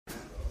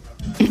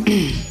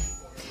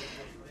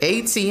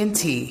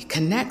AT&T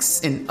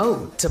connects an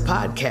ode to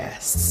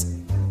podcasts.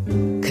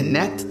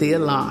 Connect the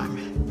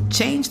alarm.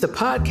 Change the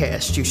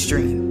podcast you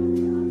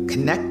stream.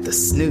 Connect the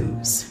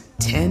snooze.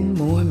 10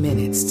 more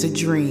minutes to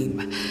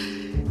dream.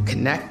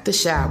 Connect the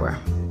shower.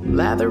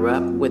 Lather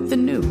up with the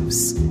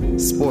news.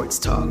 Sports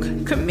talk,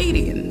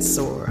 comedians,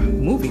 or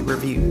movie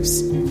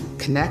reviews.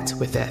 Connect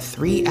with that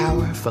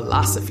 3-hour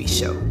philosophy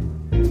show.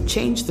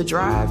 Change the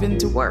drive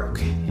into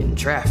work in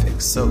traffic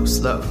so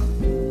slow.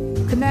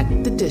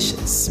 Connect the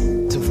dishes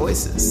to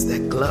voices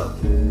that glow.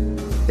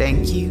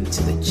 Thank you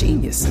to the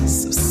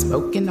geniuses of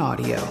spoken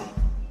audio.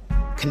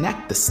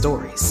 Connect the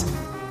stories.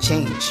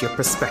 Change your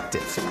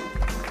perspective.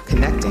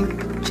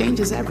 Connecting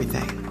changes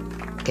everything.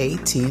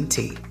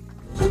 AT&T.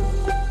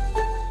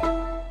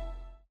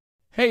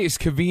 Hey, it's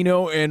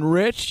Covino and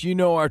Rich. You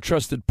know our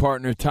trusted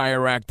partner,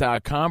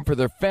 TireRack.com, for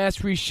their fast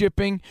free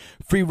shipping,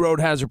 free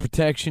road hazard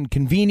protection,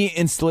 convenient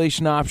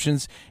installation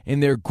options,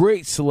 and their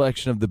great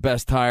selection of the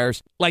best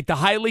tires, like the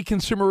highly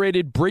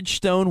consumer-rated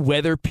Bridgestone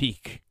Weather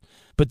Peak.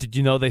 But did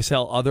you know they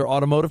sell other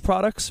automotive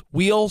products?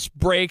 Wheels,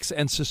 brakes,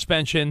 and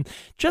suspension,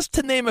 just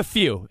to name a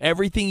few.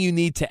 Everything you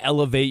need to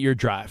elevate your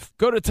drive.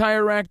 Go to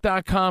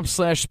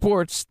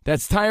TireRack.com/sports.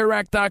 That's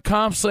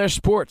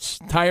TireRack.com/sports.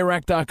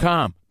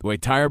 TireRack.com, the way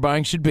tire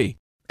buying should be.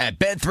 At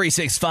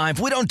Bet365,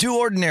 we don't do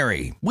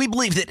ordinary. We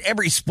believe that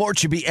every sport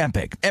should be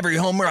epic. Every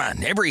home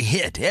run, every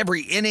hit,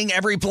 every inning,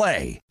 every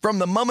play. From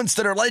the moments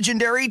that are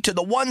legendary to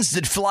the ones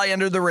that fly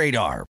under the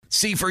radar.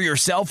 See for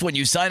yourself when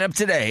you sign up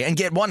today and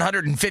get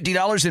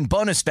 $150 in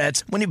bonus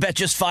bets when you bet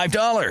just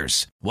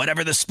 $5.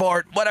 Whatever the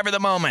sport, whatever the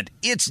moment,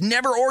 it's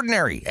never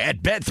ordinary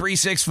at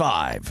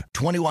Bet365.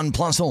 21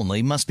 plus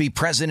only. Must be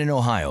present in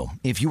Ohio.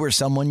 If you or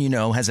someone you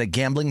know has a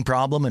gambling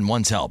problem and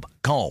wants help,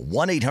 call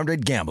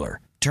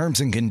 1-800-GAMBLER. Terms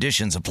and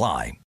conditions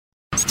apply.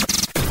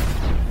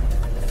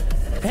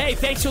 Hey,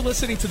 thanks for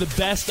listening to the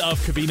Best of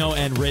Covino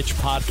and Rich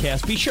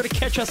podcast. Be sure to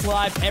catch us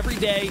live every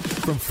day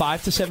from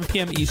 5 to 7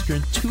 p.m.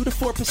 Eastern, 2 to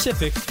 4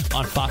 Pacific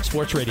on Fox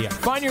Sports Radio.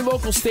 Find your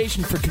local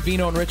station for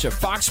Covino and Rich at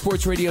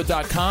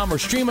foxsportsradio.com or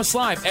stream us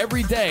live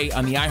every day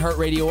on the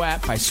iHeartRadio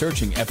app by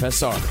searching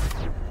FSR.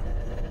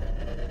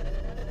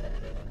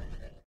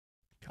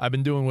 I've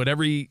been doing what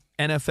every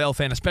NFL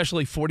fan,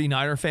 especially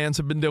 49er fans,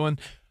 have been doing.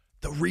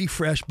 The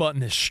refresh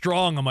button is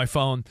strong on my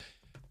phone.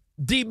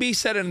 DB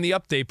said it in the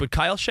update, but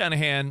Kyle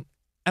Shanahan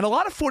and a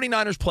lot of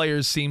 49ers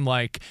players seem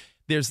like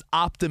there's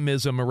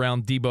optimism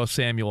around Deebo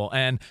Samuel.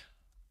 And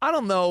I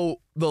don't know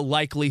the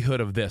likelihood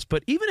of this,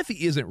 but even if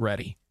he isn't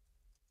ready,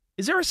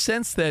 is there a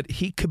sense that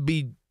he could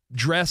be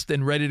dressed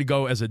and ready to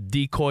go as a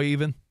decoy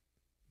even?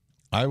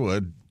 I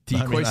would.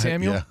 Decoy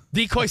Samuel? Yeah.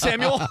 Decoy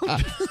Samuel?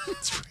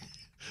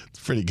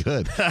 It's pretty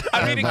good.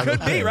 I mean, it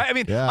could be, right? I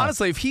mean,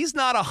 honestly, if he's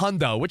not a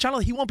hundo, which I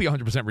don't, he won't be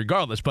 100%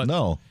 regardless, but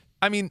no.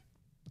 I mean,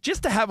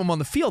 just to have him on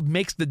the field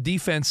makes the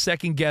defense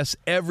second guess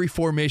every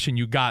formation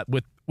you got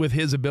with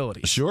his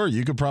ability. Sure,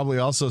 you could probably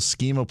also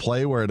scheme a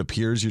play where it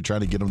appears you're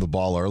trying to get him the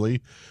ball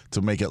early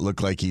to make it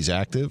look like he's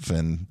active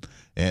and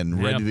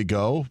ready to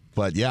go.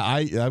 But yeah,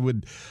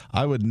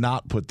 I would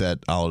not put that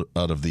out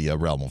of the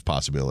realm of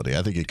possibility.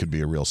 I think it could be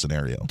a real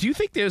scenario. Do you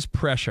think there's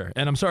pressure?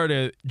 And I'm sorry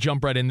to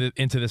jump right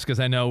into this because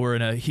I know we're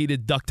in a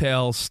heated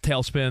DuckTales,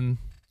 Tailspin,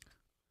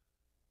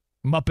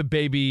 Muppet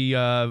Baby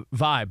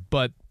vibe,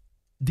 but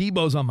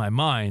Deebo's on my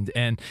mind.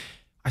 And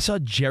I saw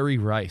Jerry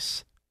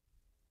Rice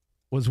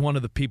was one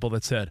of the people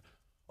that said,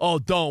 "Oh,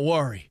 don't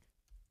worry.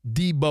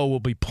 Deebo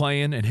will be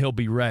playing and he'll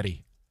be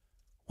ready."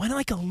 When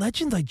like a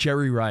legend like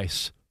Jerry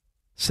Rice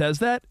says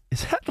that,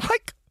 is that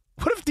like,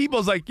 what if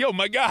Deebo's like, "Yo,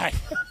 my guy"?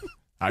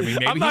 I mean,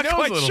 maybe I'm not he knows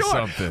quite a little sure,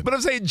 something. but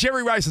I'm saying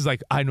Jerry Rice is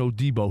like, "I know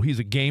Deebo. He's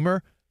a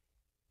gamer.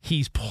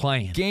 He's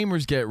playing."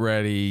 Gamers get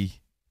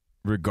ready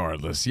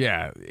regardless.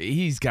 Yeah,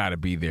 he's got to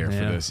be there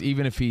for this,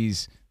 even if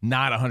he's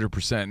not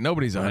 100%.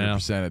 Nobody's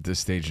 100% at this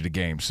stage of the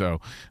game, so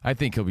I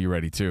think he'll be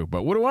ready too.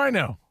 But what do I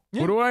know?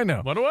 Yeah. What do I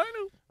know? What do I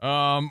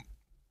know?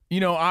 You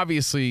know,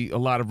 obviously, a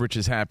lot of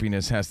Rich's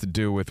happiness has to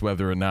do with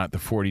whether or not the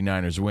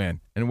 49ers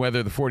win. And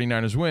whether the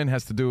 49ers win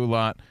has to do a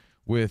lot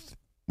with,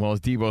 well, is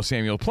Deebo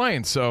Samuel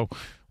playing? So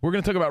we're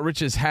going to talk about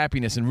Rich's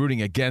happiness and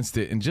rooting against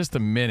it in just a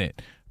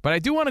minute. But I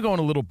do want to go on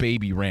a little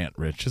baby rant,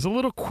 Rich. Just a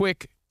little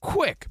quick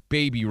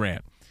baby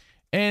rant.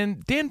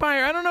 And Dan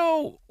Byer, I don't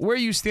know where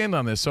you stand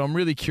on this, so I'm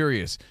really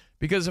curious.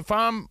 Because if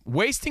I'm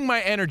wasting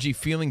my energy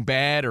feeling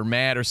bad or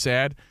mad or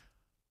sad,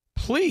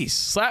 please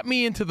slap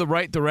me into the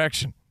right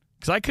direction.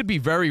 Because I could be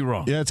very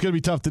wrong. Yeah, it's going to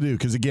be tough to do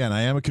because, again,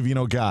 I am a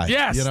Covino guy.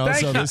 Yes,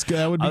 so this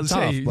guy would be tough.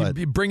 Say, but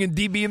you're bringing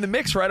DB in the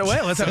mix right away.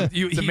 Let's have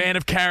the man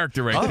of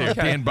character right there,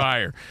 okay. Dan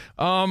Byer.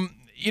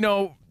 You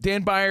know,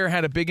 Dan Byer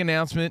had a big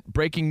announcement,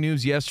 breaking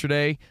news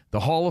yesterday. The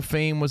Hall of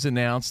Fame was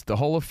announced. The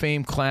Hall of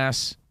Fame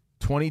class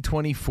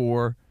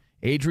 2024,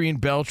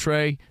 Adrian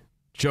Beltre,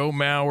 Joe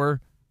Mauer,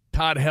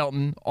 Todd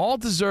Helton, all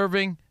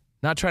deserving,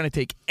 not trying to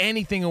take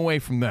anything away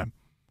from them.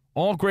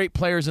 All great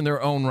players in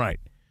their own right.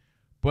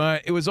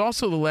 But it was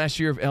also the last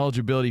year of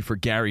eligibility for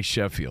Gary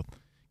Sheffield.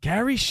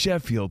 Gary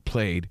Sheffield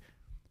played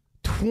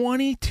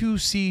 22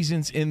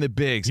 seasons in the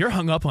bigs. You're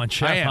hung up on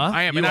Chef, I am. huh?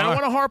 I am. And I don't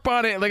want to harp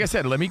on it. Like I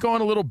said, let me go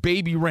on a little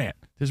baby rant.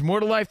 There's more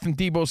to life than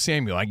Deebo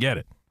Samuel. I get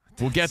it.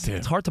 We'll get to him.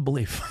 It's hard to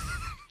believe.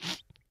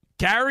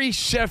 Gary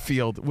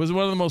Sheffield was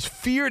one of the most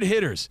feared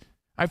hitters.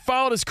 I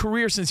followed his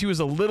career since he was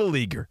a Little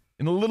Leaguer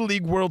in the Little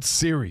League World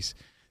Series.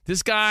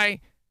 This guy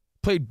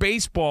played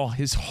baseball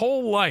his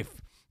whole life.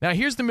 Now,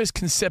 here's the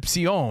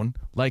misconception,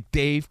 like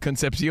Dave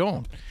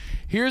Concepcion.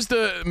 Here's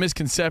the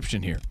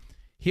misconception here.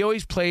 He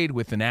always played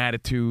with an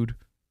attitude,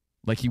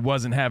 like he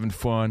wasn't having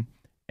fun.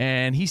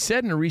 And he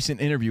said in a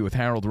recent interview with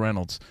Harold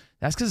Reynolds,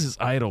 that's because his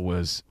idol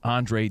was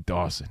Andre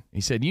Dawson.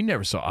 He said, you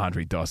never saw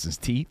Andre Dawson's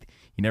teeth.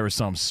 You never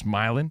saw him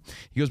smiling.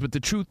 He goes, but the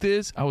truth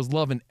is, I was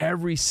loving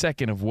every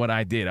second of what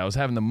I did. I was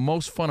having the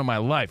most fun of my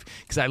life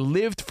because I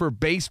lived for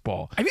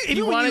baseball. I mean,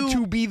 he wanted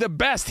to be the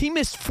best. He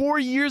missed 4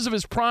 years of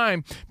his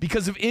prime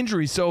because of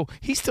injury, so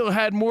he still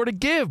had more to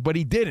give, but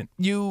he didn't.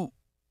 You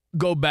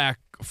go back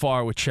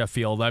far with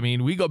Sheffield. I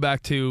mean, we go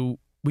back to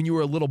when you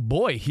were a little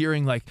boy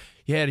hearing like,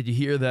 yeah, did you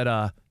hear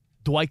that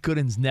Dwight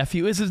Gooden's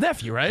nephew is his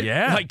nephew, right?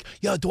 Yeah. Like,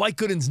 yo, Dwight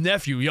Gooden's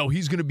nephew,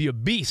 he's going to be a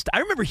beast. I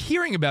remember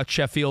hearing about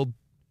Sheffield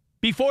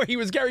before he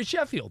was Gary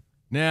Sheffield.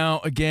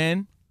 Now,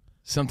 again,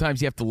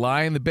 sometimes you have to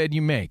lie in the bed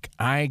you make.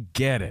 I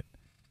get it.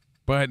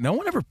 But no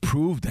one ever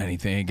proved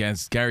anything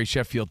against Gary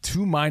Sheffield,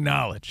 to my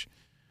knowledge.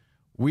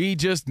 We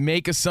just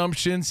make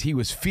assumptions. He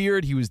was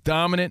feared. He was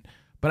dominant.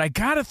 But I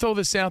got to throw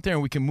this out there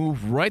and we can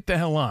move right the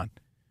hell on.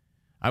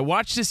 I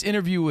watched this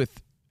interview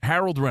with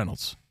Harold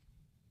Reynolds.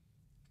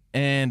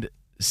 And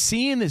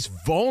seeing this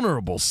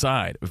vulnerable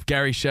side of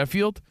Gary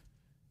Sheffield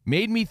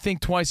made me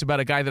think twice about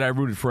a guy that I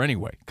rooted for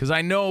anyway, because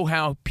I know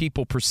how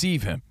people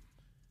perceive him.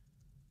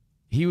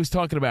 He was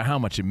talking about how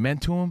much it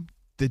meant to him.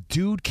 The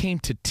dude came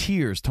to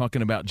tears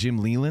talking about Jim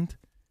Leland.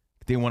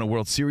 They won a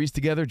World Series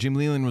together. Jim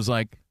Leland was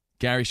like,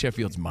 Gary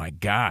Sheffield's my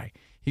guy.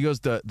 He goes,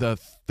 the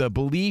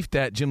belief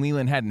that Jim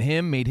Leland had in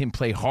him made him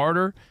play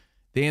harder.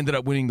 They ended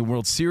up winning the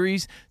World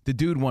Series. The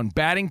dude won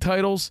batting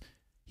titles.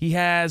 He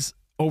has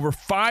over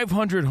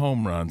 500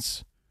 home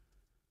runs.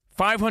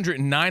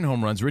 509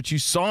 home runs. Rich, you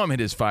saw him hit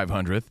his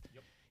 500th. Yep.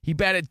 He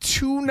batted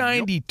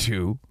 .292.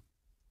 Yep.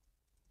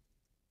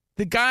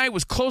 The guy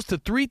was close to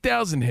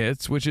 3,000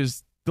 hits, which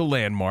is the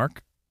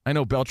landmark. I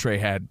know Beltre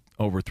had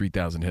over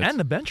 3,000 hits. And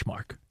the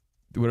benchmark.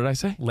 What did I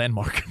say?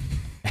 Landmark.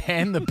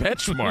 And the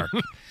benchmark.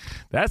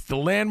 That's the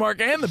landmark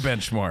and the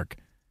benchmark.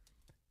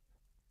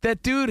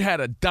 That dude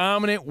had a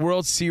dominant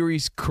World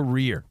Series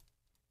career.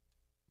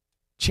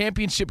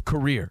 Championship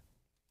career.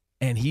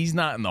 And he's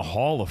not in the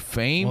Hall of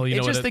Fame.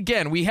 Well,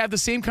 again, we have the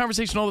same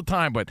conversation all the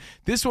time, but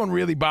this one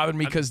really bothered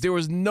me because there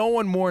was no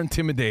one more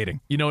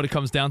intimidating. You know what it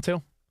comes down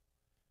to?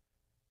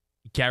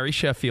 Gary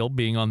Sheffield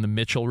being on the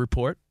Mitchell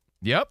Report.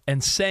 Yep.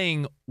 And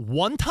saying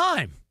once,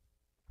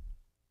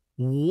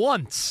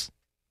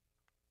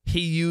 he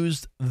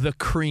used the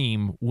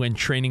cream when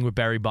training with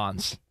Barry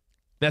Bonds.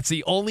 That's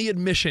the only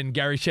admission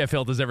Gary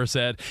Sheffield has ever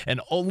said. And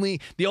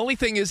the only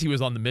thing is he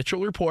was on the Mitchell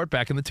Report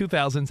back in the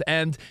 2000s,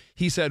 and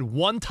he said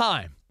one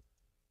time,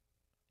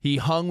 he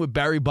hung with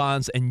Barry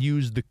Bonds and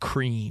used the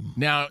cream.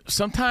 Now,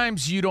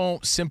 sometimes you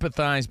don't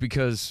sympathize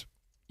because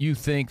you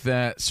think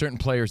that certain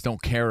players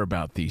don't care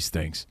about these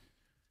things.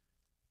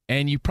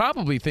 And you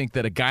probably think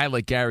that a guy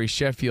like Gary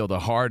Sheffield, a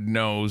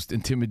hard-nosed,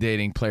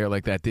 intimidating player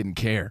like that, didn't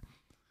care.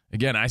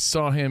 Again, I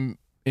saw him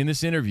in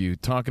this interview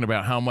talking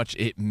about how much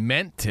it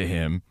meant to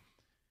him.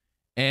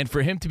 And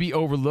for him to be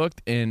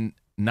overlooked and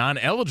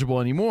non-eligible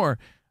anymore,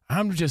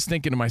 I'm just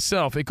thinking to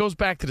myself, it goes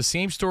back to the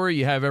same story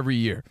you have every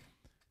year.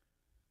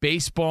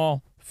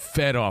 Baseball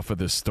fed off of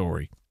this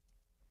story.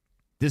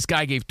 This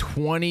guy gave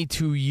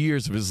 22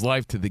 years of his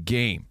life to the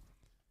game.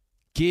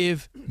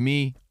 Give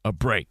me a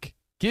break.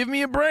 Give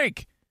me a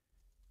break.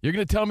 You're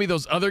going to tell me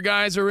those other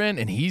guys are in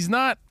and he's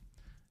not?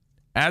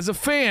 As a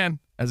fan,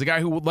 as a guy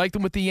who liked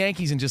him with the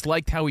Yankees and just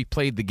liked how he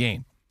played the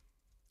game.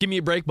 Give me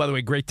a break, by the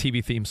way, great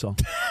TV theme song.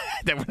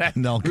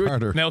 Nell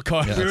Carter.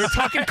 Yes. We were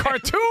talking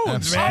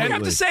cartoons, man.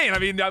 I'm just saying. I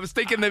mean, I was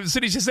thinking as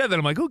soon as you said that,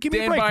 I'm like, oh, give me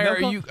Dan a break.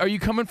 Byer, are you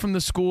coming from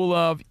the school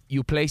of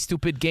you play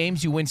stupid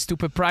games, you win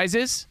stupid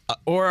prizes?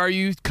 Or are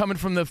you coming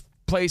from the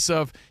place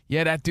of,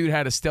 yeah, that dude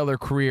had a stellar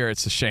career,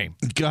 it's a shame?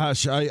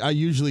 Gosh, I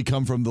usually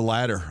come from the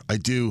latter. I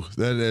do.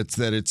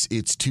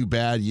 It's too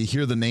bad. You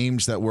hear the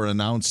names that were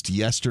announced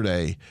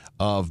yesterday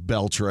of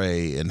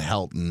Beltre and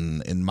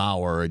Helton and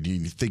Mauer, and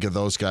you think of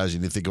those guys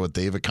and you think of what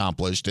they've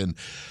accomplished, and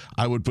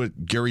I would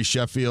put Gary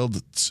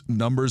Sheffield's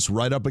numbers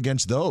right up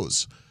against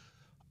those.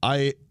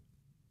 I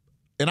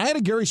had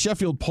a Gary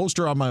Sheffield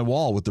poster on my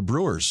wall with the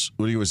Brewers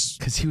when he was...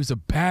 Because he was a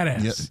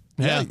badass.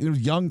 Yeah,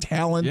 young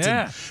talent.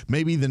 Yeah. And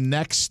maybe the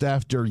next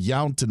after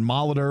Yount and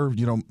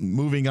Molitor,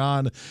 moving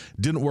on,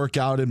 didn't work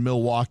out in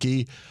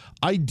Milwaukee.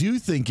 I do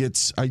think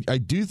it's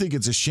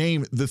a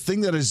shame. The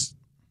thing that is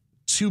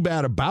too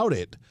bad about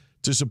it,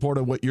 to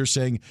support what you're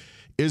saying,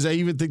 is I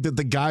even think that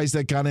the guys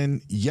that got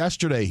in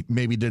yesterday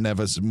maybe didn't have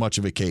as much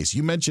of a case.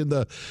 You mentioned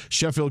the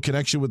Sheffield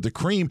connection with the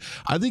cream.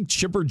 I think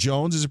Chipper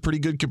Jones is a pretty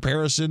good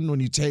comparison when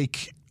you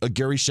take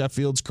Gary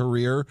Sheffield's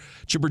career.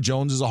 Chipper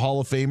Jones is a Hall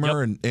of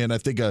Famer, and I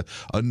think a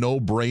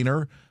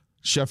no-brainer.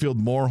 Sheffield,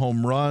 more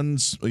home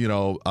runs,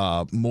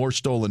 more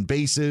stolen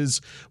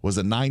bases, was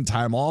a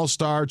 9-time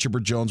All-Star. Chipper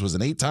Jones was an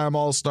 8-time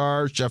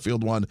All-Star.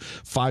 Sheffield won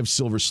 5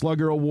 Silver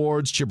Slugger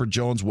Awards. Chipper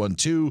Jones won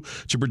 2.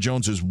 Chipper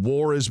Jones's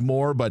WAR is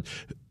more, but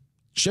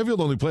Sheffield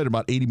only played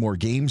about 80 more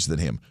games than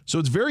him. So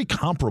it's very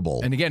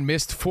comparable. And again,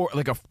 missed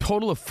a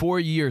total of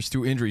 4 years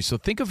through injury. So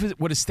think of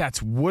what his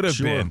stats would have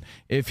been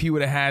if he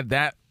would have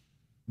had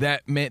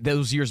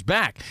those years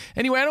back.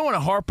 Anyway, I don't want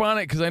to harp on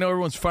it because I know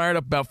everyone's fired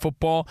up about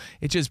football.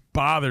 It just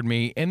bothered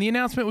me. And the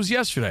announcement was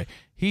yesterday.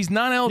 He's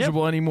not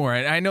eligible anymore.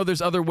 And I know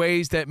there's other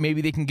ways that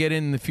maybe they can get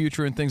in the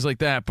future and things like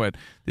that, but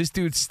this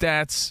dude's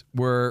stats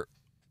were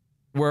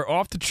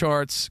off the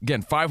charts.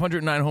 Again,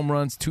 509 home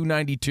runs,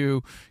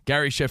 292.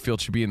 Gary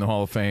Sheffield should be in the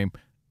Hall of Fame.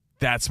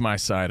 That's my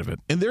side of it.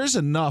 And there's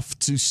enough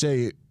to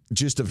say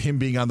just of him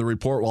being on the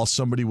report while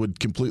somebody would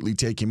completely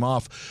take him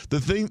off.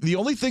 The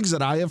only things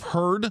that I have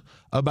heard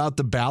about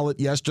the ballot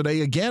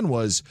yesterday, again,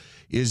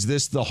 is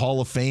this the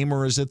Hall of Fame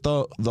or is it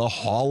the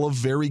Hall of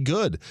Very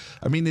Good?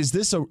 I mean, is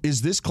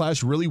this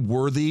class really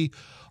worthy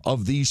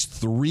of these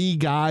 3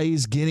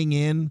 guys getting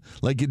in?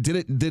 Like, did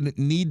it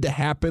need to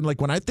happen?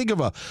 Like, when I think of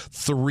a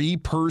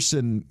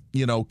 3-person,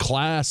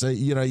 class,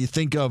 you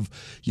think of,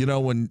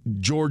 when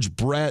George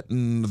Brett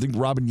and I think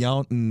Robin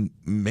Yount and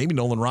maybe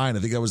Nolan Ryan, I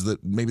think that was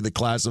maybe the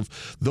class of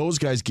those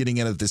guys getting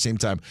in at the same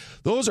time.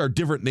 Those are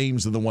different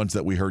names than the ones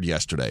that we heard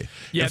yesterday.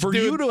 Yeah, and for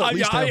dude, you to at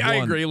least have I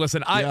one, agree.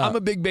 Listen, I'm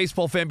a big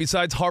baseball fan.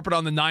 Besides harping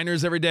on the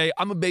Niners every day,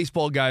 I'm a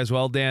baseball guy as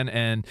well, Dan,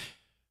 and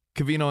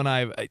Covino and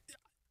I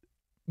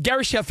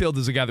Gary Sheffield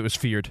is a guy that was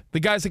feared. The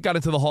guys that got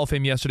into the Hall of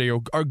Fame yesterday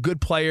are good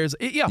players.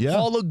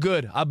 All look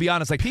good. I'll be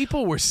honest. Like,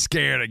 people were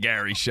scared of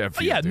Gary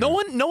Sheffield. Yeah, dude.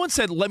 no one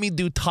said, let me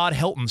do Todd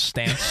Helton's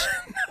stance.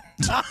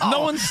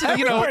 No one's,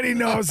 everybody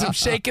knows him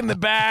shaking the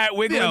bat,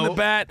 wiggling the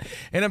bat,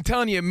 and I'm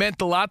telling you, it meant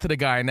a lot to the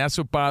guy, and that's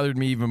what bothered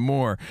me even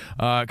more.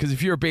 Because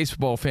if you're a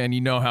baseball fan,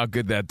 you know how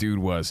good that dude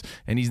was,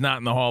 and he's not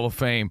in the Hall of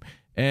Fame.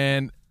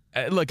 And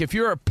look, if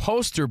you're a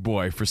poster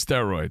boy for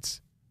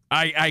steroids,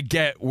 I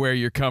get where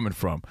you're coming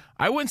from.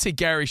 I wouldn't say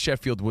Gary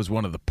Sheffield was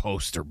one of the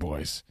poster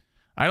boys.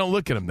 I don't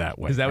look at him that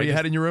way. Is that what you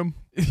had in your room?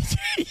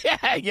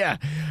 Yeah.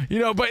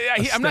 But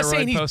I'm not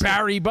saying he's poster.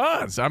 Barry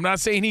Bonds. I'm not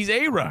saying he's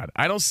A-Rod.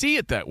 I don't see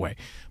it that way.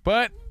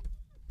 But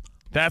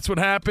that's what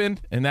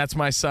happened, and that's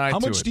my side to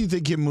it. How much do you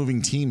think him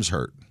moving teams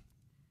hurt?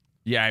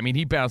 Yeah, I mean,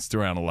 he bounced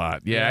around a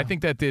lot. Yeah, I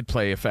think that did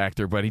play a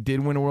factor, but he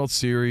did win a World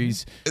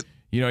Series.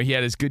 He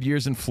had his good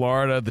years in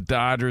Florida, the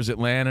Dodgers,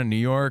 Atlanta, New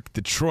York,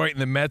 Detroit,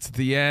 and the Mets at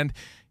the end.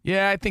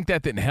 Yeah, I think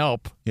that didn't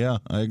help. Yeah,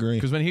 I agree.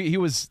 Because when he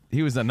was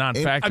a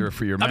non-factor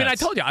for your Mets. I mean, I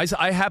told you,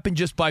 I happened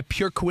just by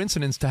pure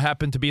coincidence to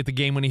happen to be at the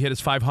game when he hit his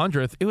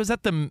 500th. It was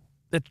at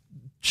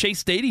Shea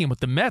Stadium with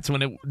the Mets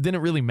when it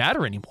didn't really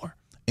matter anymore.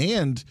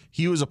 And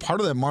he was a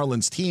part of that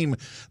Marlins team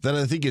that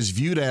I think is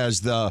viewed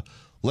as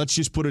let's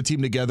just put a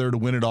team together to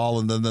win it all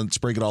and then let's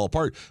break it all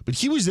apart. But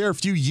he was there a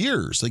few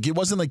years. Like, it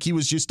wasn't like he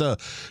was just a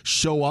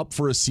show up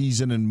for a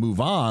season and move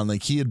on.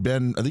 Like, he had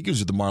been, I think he was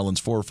at the Marlins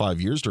 4 or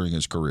 5 years during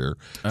his career.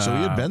 So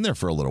he had been there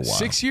for a little while.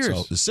 6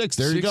 years. So, 6,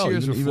 there 6 you go.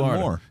 Years even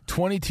more.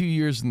 22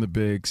 years in the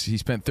bigs. He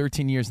spent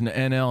 13 years in the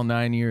NL,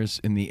 9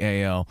 years in the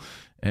AL.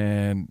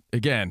 And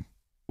again,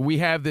 we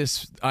have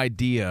this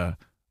idea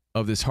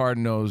of this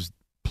hard-nosed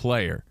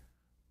player.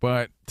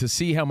 But to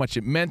see how much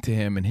it meant to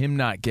him and him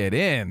not get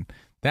in,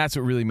 that's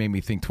what really made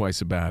me think twice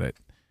about it.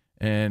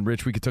 And,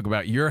 Rich, we could talk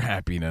about your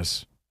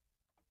happiness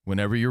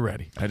whenever you're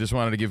ready. I just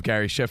wanted to give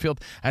Gary Sheffield,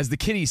 as the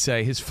kiddies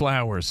say, his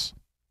flowers.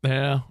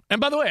 Yeah.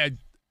 And by the way,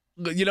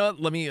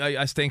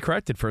 I stand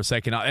corrected for a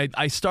second.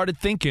 I started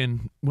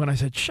thinking when I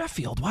said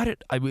Sheffield,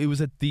 it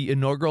was at the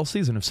inaugural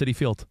season of Citi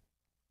Field.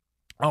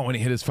 Oh, when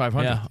he hit his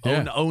 500.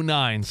 Yeah.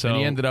 09. So and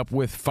he ended up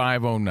with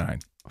 509.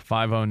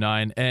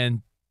 509.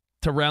 And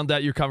to round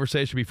out your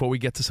conversation before we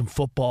get to some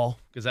football,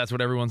 because that's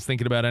what everyone's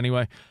thinking about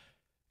anyway,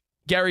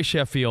 Gary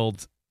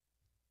Sheffield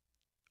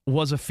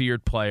was a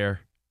feared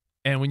player.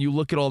 And when you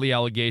look at all the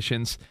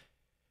allegations,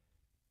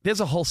 there's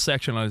a whole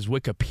section on his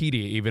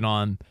Wikipedia even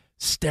on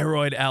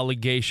steroid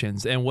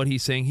allegations and what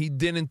he's saying he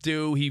didn't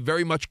do. He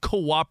very much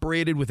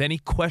cooperated with any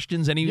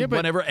questions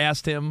anyone ever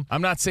asked him.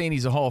 I'm not saying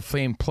he's a Hall of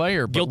Fame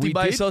player. But Guilty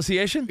by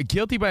association?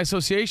 Guilty by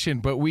association,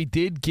 but we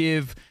did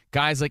give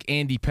guys like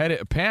Andy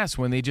Pettitte a pass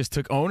when they just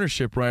took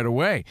ownership right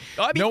away.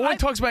 No one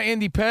talks about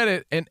Andy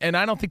Pettitte, and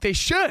I don't think they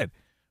should.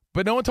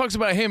 But no one talks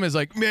about him as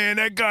like, man,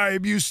 that guy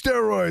abused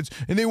steroids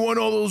and they won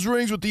all those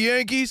rings with the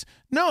Yankees.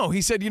 No,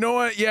 he said, you know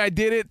what? Yeah, I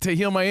did it to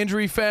heal my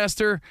injury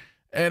faster,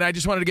 and I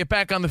just wanted to get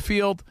back on the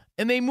field.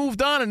 And they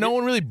moved on, and no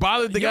one really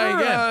bothered the guy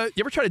again.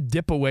 You ever try to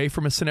dip away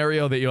from a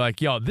scenario that you're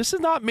like, yo, this is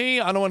not me.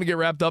 I don't want to get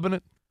wrapped up in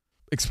it?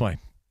 Explain.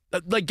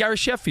 Like Gary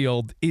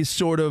Sheffield is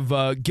sort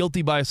of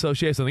guilty by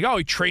association. Like,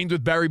 he trained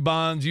with Barry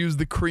Bonds, used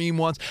the cream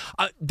once.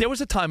 There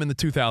was a time in the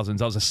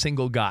 2000s I was a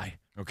single guy.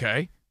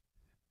 Okay.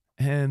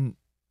 and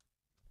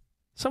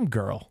some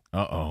girl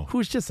Uh-oh. who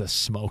was just a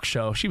smoke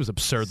show. She was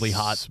absurdly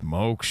hot.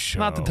 Smoke show.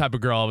 Not the type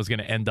of girl I was going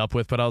to end up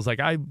with, but I was like,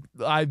 I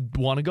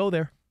want to go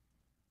there.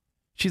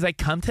 She's like,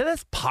 come to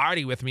this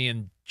party with me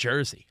in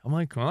Jersey. I'm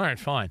like, all right,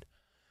 fine.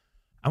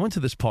 I went to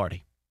this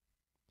party,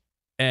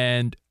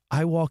 and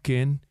I walk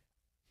in,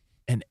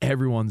 and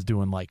everyone's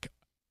doing like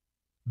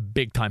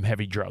big-time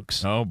heavy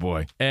drugs. Oh,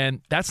 boy.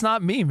 And that's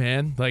not me,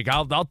 man. Like,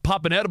 I'll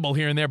pop an edible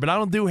here and there, but I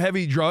don't do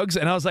heavy drugs.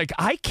 And I was like,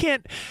 I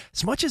can't,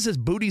 as much as this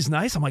booty's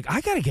nice, I'm like, I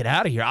got to get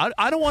out of here.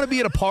 I don't want to be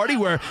at a party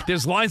where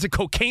there's lines of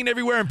cocaine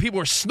everywhere and people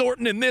are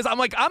snorting in this. I'm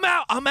like, I'm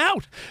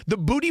out. The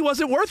booty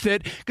wasn't worth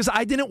it because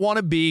I didn't want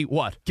to be,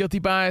 what? Guilty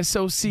by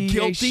association.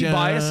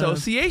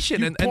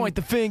 You point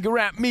the finger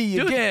at me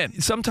dude, again.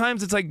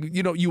 Sometimes it's like,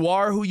 you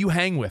are who you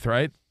hang with,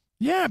 right?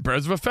 Yeah,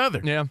 birds of a feather.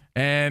 Yeah.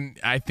 And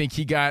I think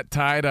he got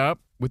tied up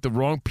with the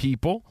wrong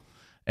people,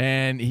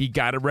 and he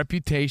got a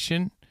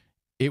reputation.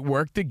 It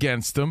worked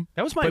against him.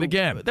 That was my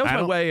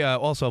way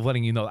also of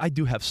letting you know I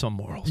do have some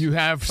morals. You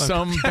have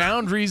some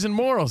boundaries and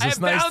morals. It's I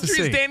have nice boundaries,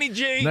 to see. Danny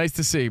G. Nice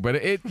to see.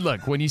 But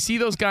look, when you see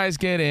those guys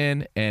get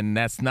in, and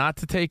that's not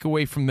to take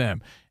away from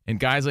them, and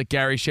guys like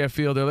Gary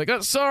Sheffield, they're like, oh,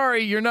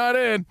 sorry, you're not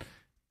in.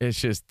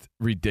 It's just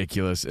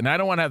ridiculous. And I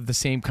don't want to have the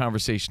same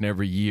conversation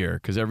every year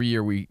because every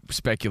year we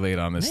speculate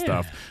on this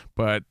stuff.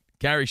 But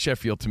Gary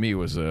Sheffield, to me,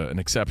 was an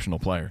exceptional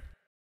player.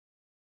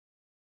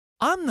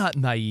 I'm not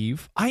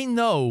naive. I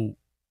know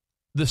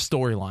the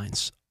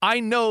storylines. I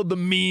know the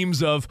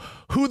memes of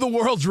who the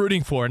world's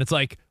rooting for. And it's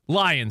like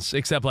Lions,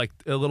 except like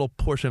a little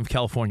portion of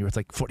California where it's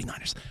like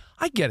 49ers.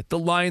 I get it. The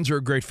Lions are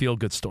a great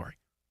feel-good story.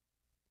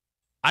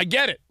 I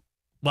get it.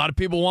 A lot of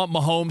people want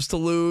Mahomes to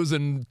lose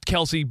and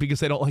Kelsey because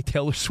they don't like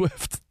Taylor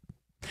Swift.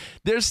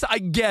 I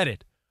get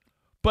it.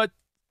 But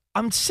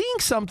I'm seeing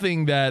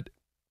something that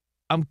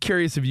I'm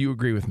curious if you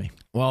agree with me.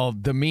 Well,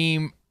 the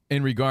meme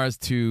in regards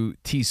to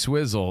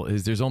T-Swizzle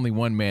is there's only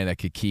one man that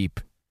could keep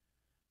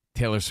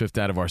Taylor Swift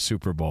out of our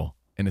Super Bowl,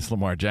 and it's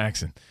Lamar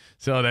Jackson.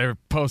 So they're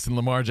posting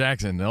Lamar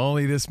Jackson.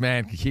 Only this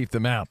man can keep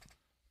them out.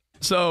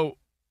 So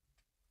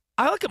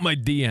I look at my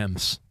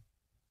DMs,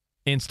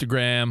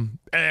 Instagram,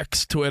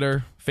 X,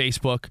 Twitter,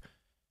 Facebook,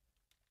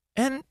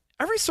 and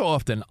every so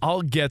often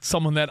I'll get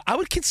someone that I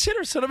would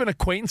consider sort of an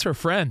acquaintance or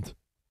friend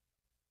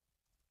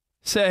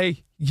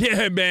say,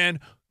 yeah, man,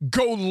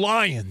 go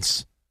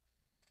Lions.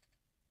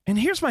 And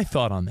here's my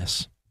thought on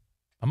this.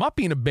 I'm not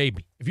being a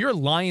baby. If you're a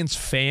Lions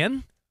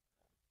fan,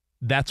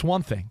 that's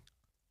one thing.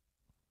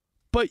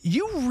 But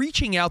you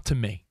reaching out to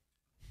me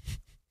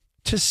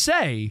to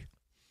say,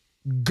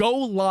 go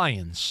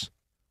Lions,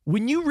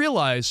 when you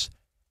realize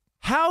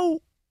how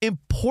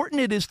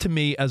important it is to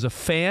me as a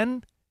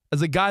fan,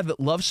 as a guy that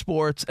loves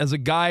sports, as a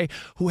guy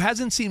who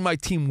hasn't seen my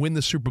team win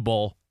the Super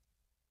Bowl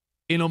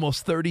in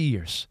almost 30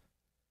 years.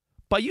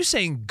 By you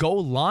saying, go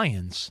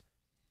Lions,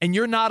 and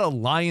you're not a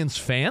Lions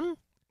fan?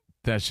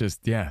 That's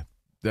just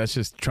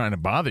trying to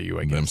bother you,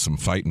 I guess. Them some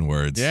fighting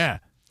words. Yeah.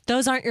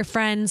 Those aren't your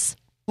friends.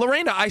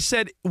 Lorena, I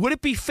said, would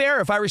it be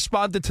fair if I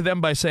responded to them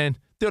by saying,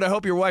 dude, I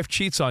hope your wife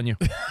cheats on you.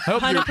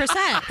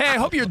 100%. Hey, I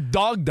hope your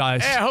dog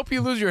dies. Hey, I hope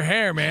you lose your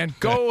hair, man.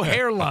 Go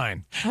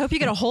hairline. I hope you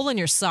get a hole in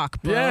your sock,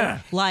 bro. Yeah.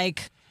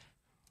 Like,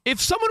 If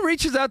someone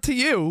reaches out to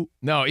you,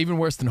 No, even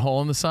worse than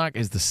hole in the sock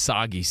is the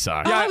soggy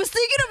sock. I was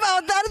thinking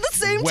about that at the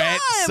same Wet,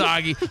 time.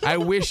 soggy. I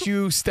wish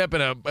you step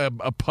in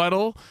a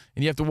puddle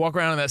and you have to walk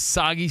around in that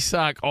soggy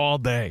sock all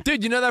day.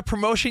 dude, you know that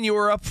promotion you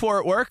were up for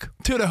at work?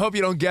 Dude, I hope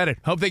you don't get it.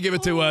 Hope they give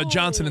it to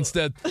Johnson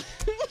instead.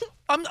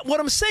 What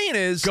I'm saying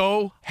is,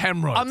 Go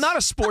hemorrhoids. I'm not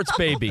a sports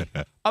baby.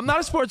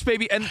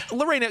 And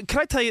Lorena,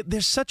 can I tell you,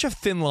 there's such a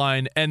thin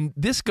line, and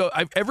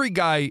every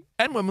guy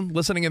and woman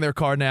listening in their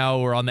car now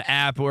or on the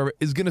app or wherever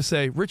is going to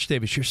say, Rich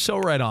Davis, you're so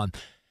right on.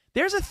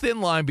 There's a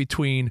thin line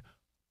between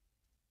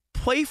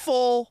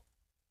playful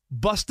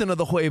busting of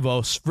the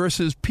huevos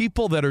versus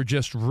people that are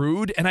just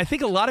rude, and I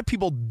think a lot of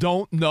people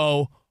don't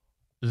know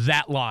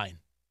that line.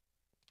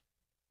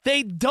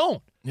 They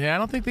don't. Yeah, I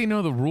don't think they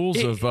know the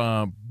rules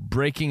of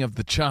breaking of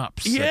the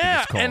chops.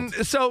 Yeah, and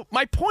so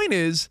my point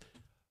is,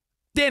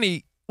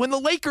 Danny, when the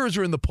Lakers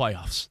are in the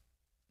playoffs,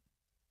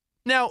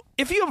 now,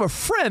 if you have a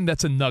friend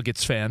that's a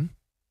Nuggets fan,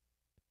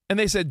 and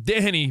they said,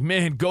 Danny,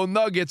 man, go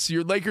Nuggets,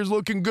 your Lakers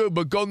looking good,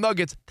 but go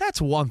Nuggets,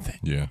 that's one thing.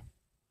 Yeah.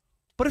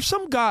 But if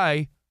some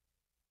guy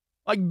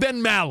like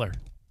Ben Maller,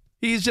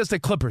 he's just a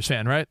Clippers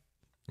fan, right?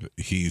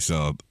 He's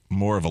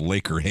more of a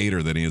Laker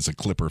hater than he is a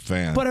Clipper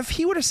fan. But if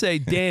he were to say,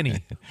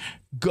 Danny,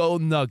 go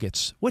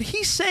Nuggets, what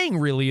he's saying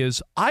really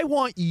is, I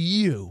want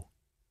you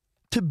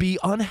to be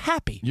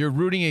unhappy. You're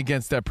rooting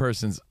against that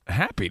person's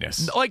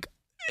happiness. Like,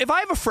 if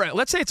I have a friend,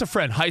 let's say it's a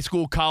friend, high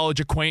school, college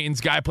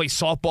acquaintance, guy I play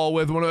softball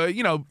with, one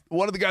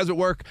of the guys at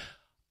work.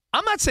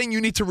 I'm not saying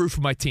you need to root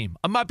for my team.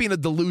 I'm not being a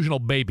delusional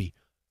baby.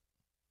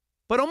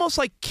 But almost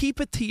like keep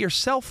it to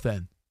yourself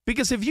then.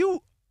 Because if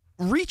you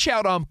reach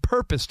out on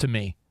purpose to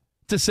me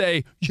to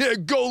say, yeah,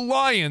 go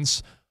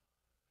Lions,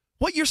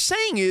 what you're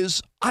saying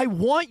is, I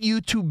want you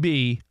to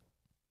be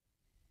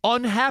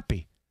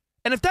unhappy.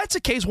 And if that's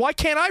the case, why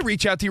can't I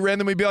reach out to you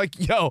randomly and be like,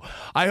 yo,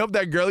 I hope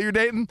that girl you're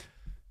dating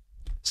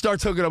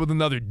starts hooking up with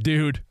another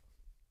dude.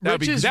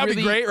 That'd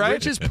be great, right?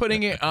 Rich is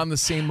putting it on the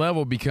same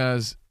level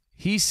because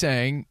he's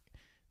saying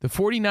the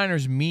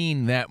 49ers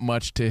mean that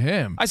much to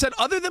him. I said,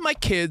 other than my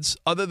kids,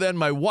 other than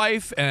my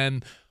wife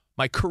and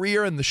my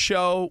career and the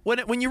show,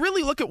 when you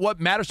really look at what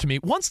matters to me,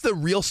 once the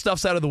real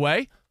stuff's out of the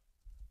way,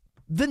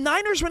 the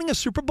Niners winning a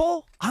Super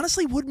Bowl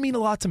honestly would mean a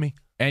lot to me.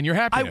 And your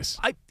happiness.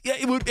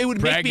 It would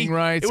bragging make me,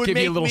 rights, give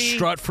you a little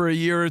strut for a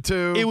year or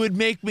two. It would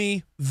make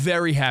me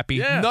very happy.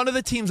 Yeah. None of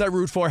the teams I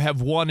root for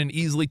have won in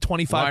easily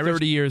 25,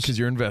 30 years. Because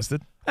you're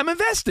invested. I'm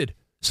invested.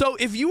 So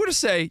if you were to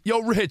say, yo,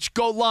 Rich,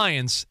 go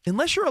Lions,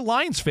 unless you're a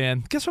Lions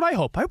fan, guess what I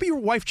hope? I hope your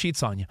wife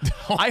cheats on you.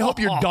 I hope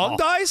your dog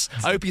dies.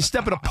 I hope you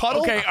step in a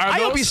puddle. Okay,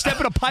 I hope you step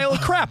in a pile of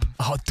crap.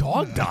 Oh,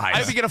 dog dies. I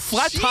hope you get a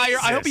flat tire.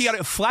 I hope you get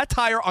a flat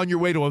tire on your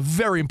way to a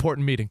very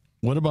important meeting.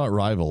 What about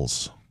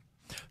rivals?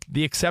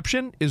 The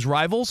exception is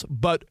rivals,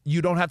 but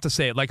you don't have to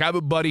say it. Like, I have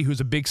a buddy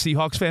who's a big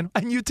Seahawks fan,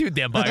 and you too,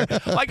 Dan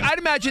Byer. Like, I'd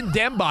imagine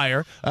Dan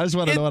Byer. I just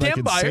want to know what I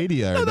can say to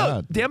you or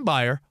not. Dan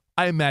Byer,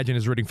 I imagine,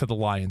 is rooting for the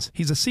Lions.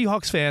 He's a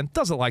Seahawks fan,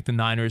 doesn't like the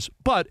Niners,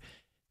 but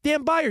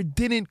Dan Byer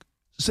didn't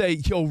say,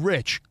 yo,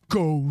 Rich,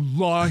 go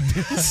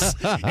Lions.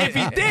 If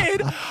he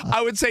did,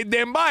 I would say,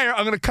 Dan Byer,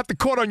 I'm going to cut the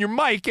cord on your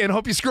mic and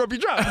hope you screw up your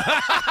job.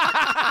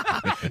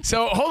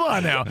 So hold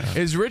on now.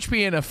 Is Rich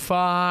being a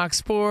Fox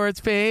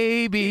Sports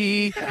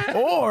baby,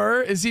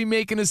 or is he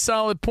making a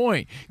solid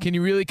point? Can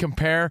you really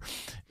compare,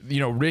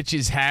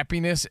 Rich's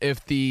happiness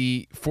if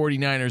the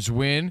 49ers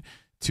win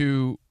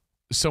to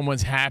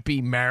someone's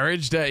happy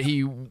marriage that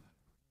he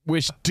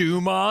wished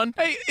doom on?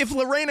 Hey, if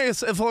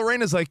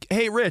Lorena's like,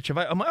 hey, Rich, I'm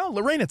like, oh,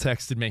 Lorena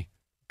texted me.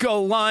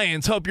 Go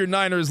Lions, hope your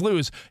Niners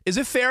lose. Is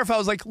it fair if I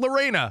was like,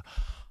 Lorena,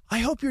 I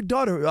hope your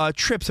daughter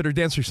trips at her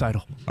dance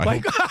recital?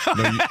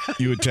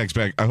 You would text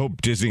back, I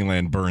hope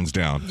Disneyland burns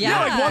down.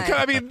 Yeah.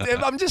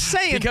 I'm just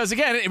saying. Because,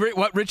 again,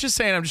 what Rich is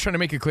saying, I'm just trying to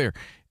make it clear,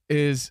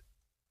 is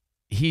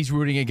he's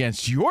rooting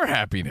against your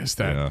happiness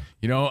then.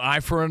 Yeah.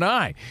 Eye for an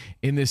eye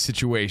in this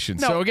situation.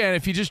 No. So, again,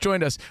 if you just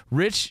joined us,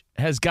 Rich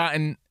has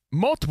gotten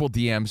multiple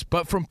DMs,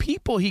 but from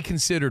people he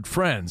considered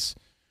friends,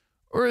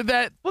 or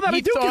that I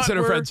do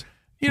consider friends.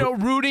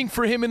 Rooting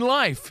for him in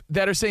life,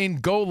 that are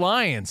saying go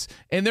Lions,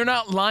 and they're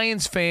not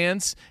Lions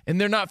fans, and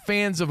they're not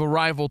fans of a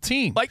rival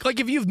team. Like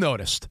if you've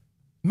noticed,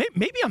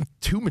 maybe I'm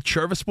too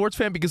mature of a sports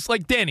fan because,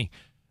 like Danny,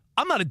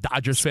 I'm not a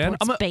Dodgers fan.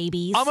 I'm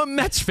a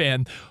Mets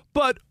fan.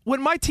 But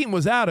when my team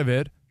was out of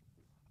it,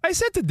 I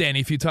said to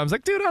Danny a few times,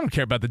 like, dude, I don't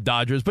care about the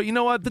Dodgers, but you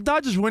know what? The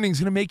Dodgers winning is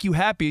going to make you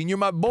happy, and you're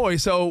my boy.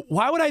 So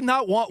why would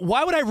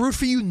I root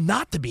for you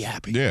not to be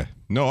happy? Yeah.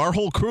 No, our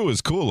whole crew is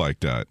cool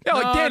like that. Yeah,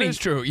 like Danny. That is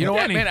true. You know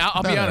what, man?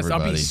 I'll be honest.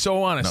 Everybody. I'll be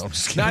so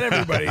honest. No, not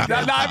everybody.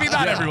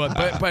 not everyone.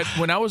 But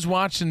when I was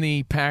watching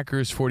the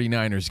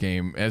Packers-49ers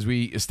game, as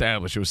we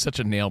established, it was such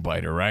a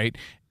nail-biter, right?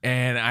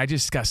 And I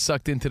just got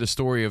sucked into the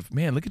story of,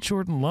 man, look at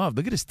Jordan Love.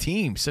 Look at his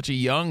team. Such a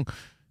young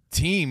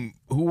team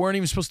who weren't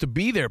even supposed to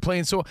be there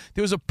playing. So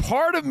there was a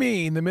part of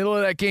me in the middle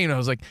of that game, I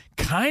was like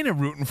kind of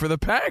rooting for the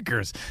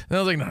Packers. And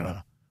I was like,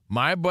 no.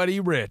 My buddy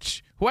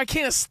Rich, who I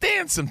can't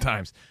stand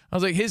sometimes, I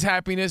was like, his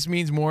happiness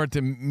means more to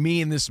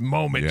me in this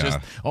moment, just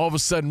all of a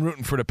sudden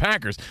rooting for the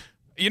Packers.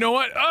 You know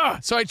what?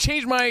 So I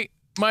changed my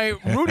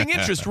rooting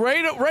interest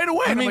right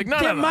away. I mean, I'm like, no.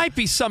 There might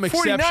be some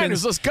exceptions.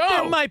 49ers, let's go.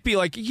 There might be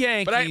like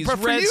Yankees,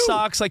 Red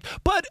Sox,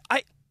 but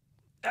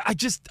I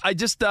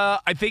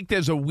think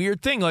there's a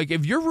weird thing. Like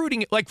if you're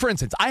rooting, like for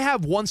instance, I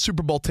have one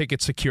Super Bowl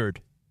ticket secured.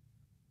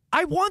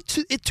 I want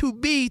it to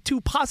be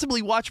to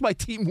possibly watch my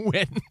team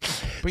win.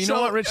 But you know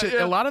what, Rich?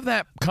 A lot of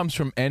that comes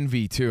from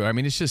envy too. I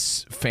mean, it's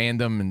just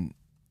fandom and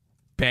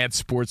bad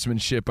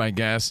sportsmanship, I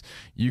guess.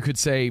 You could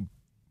say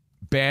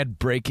bad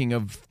breaking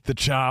of the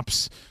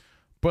chops.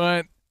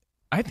 But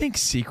I think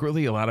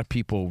secretly a lot of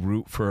people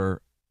root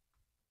for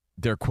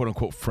their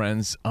quote-unquote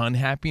friends'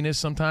 unhappiness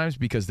sometimes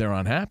because they're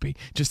unhappy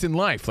just in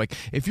life. Like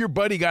if your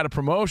buddy got a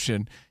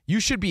promotion, you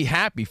should be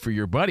happy for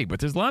your buddy.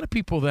 But there's a lot of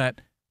people that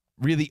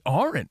really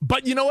aren't.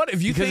 But you know what?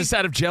 If you because think it's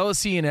out of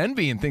jealousy and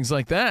envy and things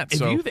like that.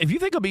 If you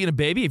think I'm being a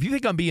baby, if you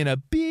think I'm being a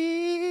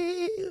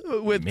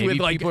with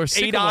like people are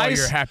sick 8 of all eyes,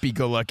 your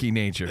happy-go-lucky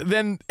nature,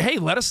 then hey,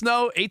 let us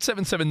know.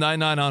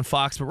 877-99 on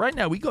Fox. But right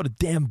now we go to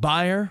Dan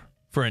Byer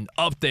for an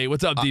update.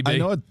 What's up, DB? I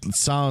know it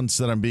sounds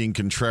that I'm being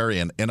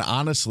contrarian, and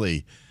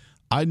honestly,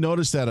 I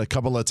noticed that a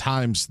couple of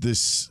times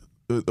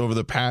over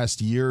the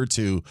past year or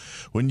two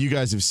when you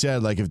guys have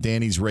said, like, if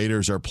Danny's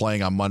Raiders are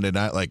playing on Monday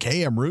night, like,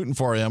 hey, I'm rooting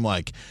for you. I'm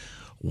like,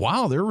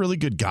 wow, they're really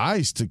good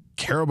guys to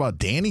care about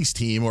Danny's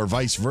team or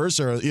vice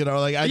versa. You know,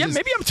 like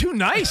maybe I'm too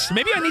nice.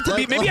 Maybe I need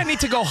to maybe I need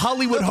to go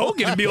Hollywood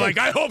Hogan and be like,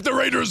 I hope the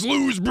Raiders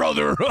lose,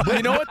 brother. But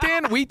you know what,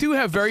 Dan? We do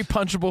have very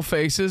punchable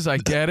faces. I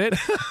get it.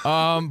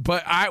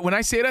 But when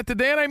I say that to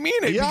Dan, I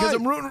mean it because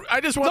I'm rooting.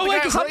 I just want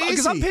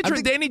because I'm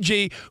picturing Danny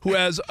G, who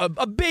has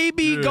a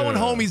baby going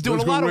home. He's doing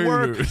a lot of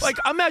work. Like,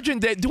 imagine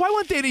that. Do I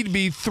want Danny to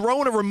be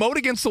throwing a remote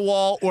against the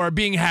wall or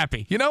being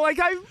happy? You know, like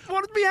I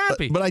want to be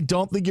happy. But I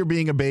don't think you're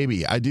being a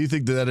baby. I do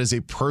think that is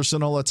a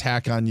personal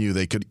attack on you.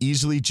 They could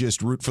easily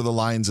just root for the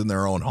Lions in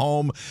their own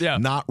home,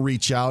 not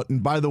reach out.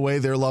 And by the way,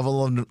 their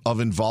level of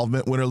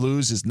involvement, win or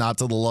lose, is not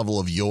to the level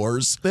of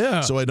yours.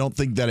 Yeah. So I don't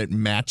think that it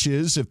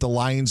matches. If the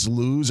Lions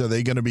lose, are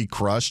they going to be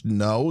crushed?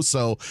 No.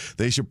 So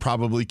they should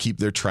probably keep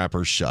their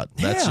trappers shut.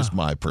 That's just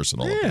my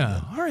personal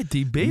opinion. All right,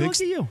 DB, look at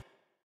you.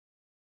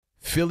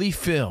 Philly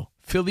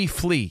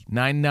Flea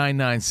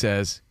 999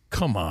 says,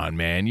 come on,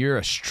 man. You're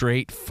a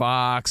straight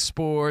Fox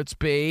Sports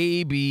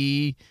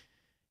baby.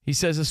 He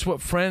says it's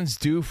what friends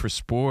do for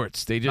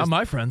sports. They just Not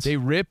my friends. They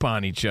rip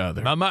on each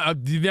other.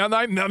 You're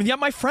not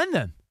my friend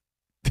then.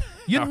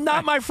 You're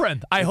not my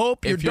friend. I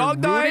hope your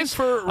dog dies.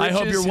 I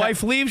hope your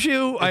wife leaves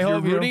you. I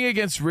hope you're rooting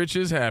against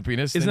Rich's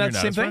happiness. Isn't then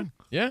that you're the not same his thing? friend.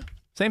 Yeah.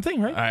 Same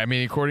thing, right? I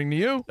mean, according to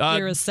you.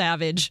 You're a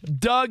savage.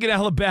 Doug in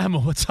Alabama.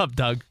 What's up,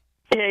 Doug?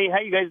 Hey, how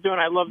you guys doing?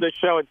 I love this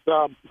show. It's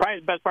probably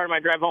the best part of my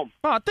drive home.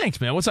 Oh,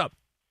 thanks, man. What's up?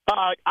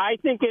 I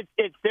think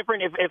it's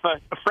different if a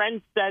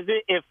friend says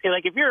it. If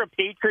you're a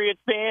Patriots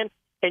fan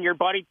and your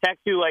buddy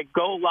texts you like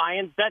 "Go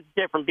Lions," that's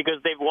different because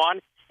they've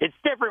won. It's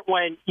different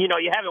when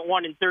you haven't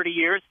won in 30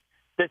 years.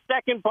 The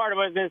second part of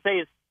what I was going to say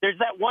is there's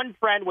that one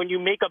friend when you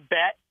make a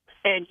bet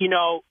and you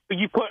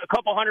put a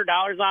couple $100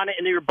 on it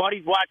and your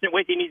buddy's watching it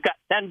with you and he's got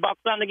 $10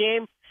 on the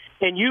game.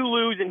 And you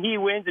lose, and he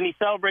wins, and he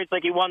celebrates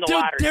like he won the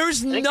lottery.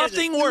 There's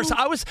nothing worse.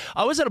 I was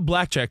at a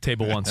blackjack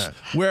table once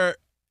where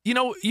you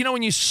know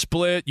when you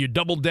split, you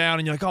double down,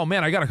 and you're like, oh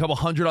man, I got a couple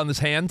 $100 on this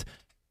hand,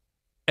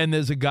 and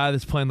there's a guy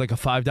that's playing like a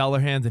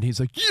 $5 hand, and he's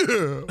like,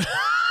 yeah,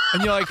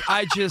 and you're like,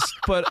 Hey,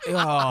 by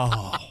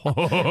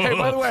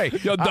the way,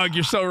 yo, Doug,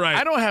 you're so right.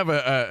 I don't have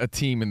a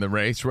team in the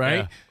race, right?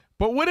 Yeah.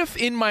 But what if,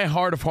 in my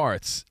heart of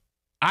hearts,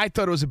 I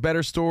thought it was a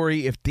better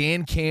story if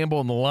Dan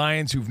Campbell and the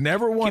Lions, who've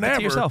never won Keep it ever,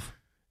 to yourself.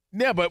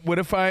 Yeah, but what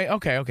if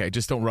okay,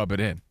 just don't rub it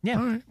in. Yeah.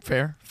 All right,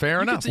 fair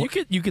enough. You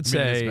could It's a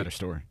say better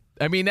story.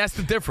 I mean, that's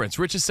the difference.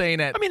 Rich is saying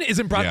that. I mean,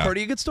 isn't Brock Yeah.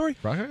 Purdy a good story?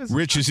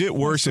 Rich, is it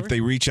worse if they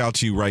reach out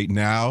to you right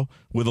now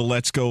with a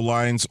 "Let's Go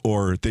Lions"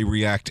 or they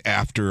react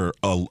after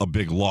a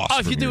big loss? Oh,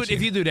 if you do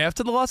it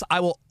after the loss,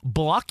 I will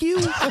block you.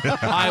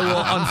 I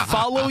will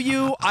unfollow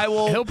you.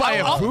 He'll buy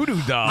a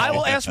voodoo doll. I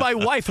will ask my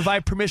wife if I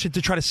have permission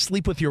to try to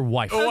sleep with your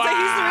wife. Sounds like he's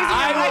the reason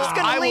your wife's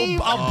gonna leave.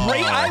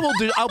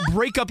 I'll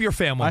break up your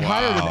family. I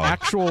hired an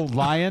actual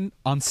lion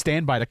on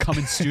standby to come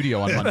in studio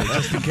on Monday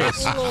just in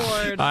case.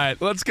 Lord. All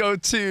right, let's go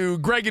to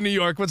Greg in New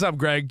York. What's up,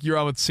 Greg? You're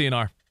on with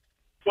CNR.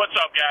 What's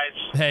up, guys?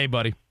 Hey,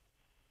 buddy.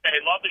 Hey,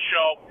 love the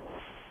show.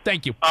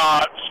 Thank you.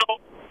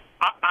 So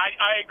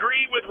I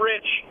agree with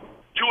Rich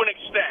to an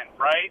extent,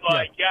 right?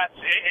 Like, yes,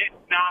 it's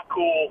not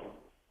cool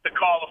to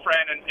call a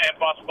friend and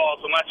bust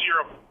balls unless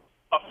you're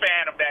a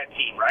fan of that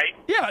team, right?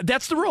 Yeah,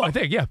 that's the rule, I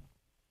think, yeah.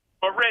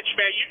 But Rich,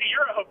 man,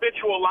 you're a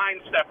habitual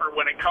line stepper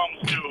when it comes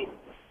to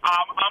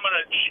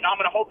I'm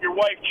gonna hope your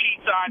wife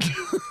cheats on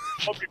you,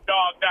 hope your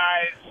dog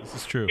dies. This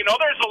is true.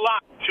 There's a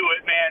lot to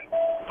it, man.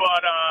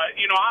 But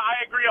I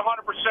agree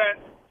 100%.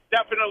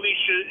 Definitely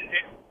should.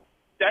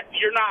 That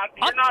you're not a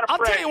friend. I'll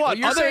tell you what.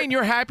 You're saying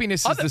your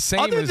happiness is the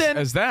same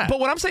as that. But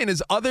what I'm saying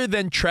is, other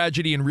than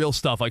tragedy and real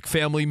stuff like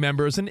family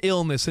members and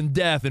illness and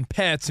death and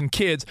pets and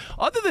kids,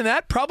 other than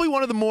that, probably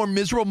one of the more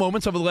miserable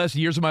moments over the last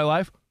years of my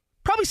life,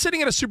 probably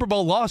sitting at a Super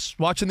Bowl loss,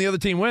 watching the other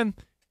team win.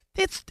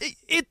 You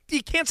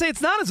can't say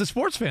it's not as a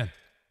sports fan.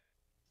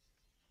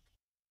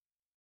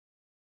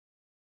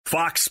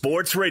 Fox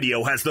Sports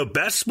Radio has the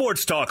best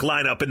sports talk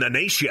lineup in the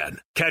nation.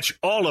 Catch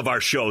all of our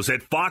shows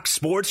at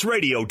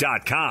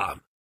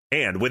foxsportsradio.com.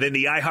 And within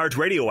the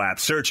iHeartRadio app,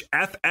 search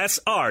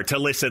FSR to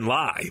listen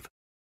live.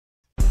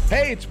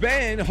 Hey, it's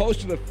Ben,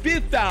 host of The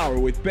Fifth Hour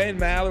with Ben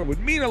Maller. It would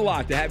mean a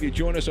lot to have you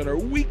join us on our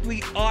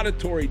weekly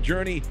auditory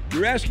journey.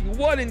 You're asking,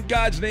 what in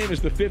God's name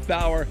is The Fifth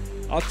Hour?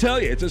 I'll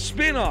tell you, it's a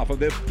spin-off of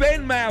The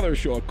Ben Maller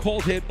Show, a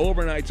cult hit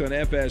overnights on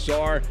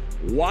FSR.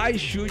 Why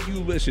should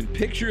you listen?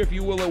 Picture, if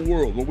you will, a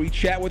world where we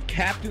chat with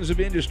captains of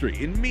industry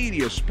in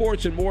media,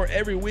 sports, and more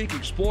every week.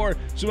 Explore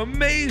some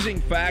amazing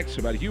facts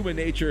about human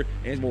nature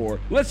and more.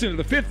 Listen to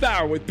The Fifth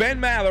Hour with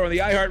Ben Maller on the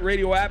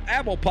iHeartRadio app,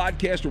 Apple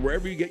Podcast, or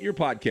wherever you get your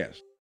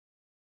podcasts.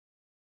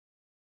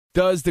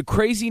 Does the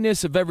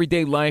craziness of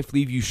everyday life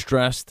leave you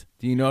stressed?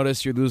 Do you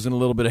notice you're losing a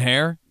little bit of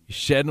hair? You're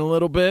shedding a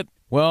little bit?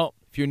 Well,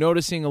 if you're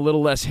noticing a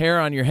little less hair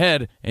on your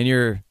head and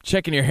you're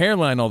checking your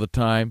hairline all the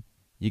time,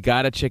 you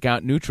got to check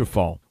out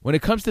Nutrafol. When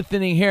it comes to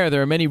thinning hair,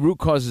 there are many root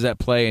causes at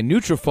play, and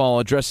Nutrafol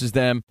addresses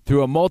them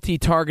through a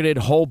multi-targeted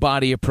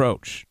whole-body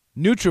approach.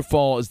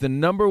 Nutrafol is the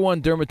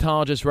 #1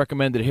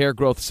 dermatologist-recommended hair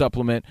growth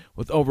supplement,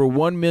 with over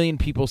 1 million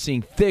people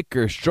seeing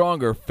thicker,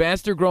 stronger,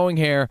 faster-growing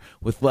hair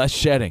with less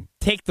shedding.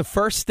 Take the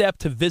first step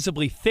to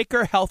visibly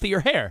thicker, healthier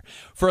hair.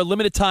 For a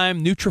limited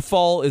time,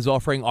 Nutrafol is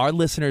offering our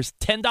listeners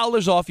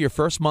 $10 off your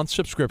first month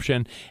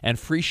subscription and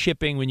free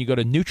shipping when you go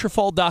to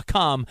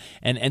Nutrafol.com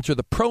and enter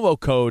the promo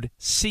code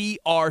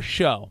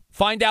CRSHOW.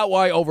 Find out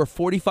why over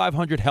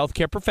 4,500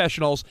 healthcare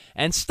professionals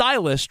and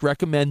stylists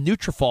recommend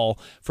Nutrafol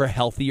for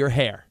healthier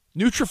hair.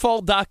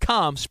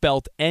 Nutrafol.com,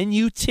 spelled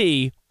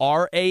Nutrafol.com,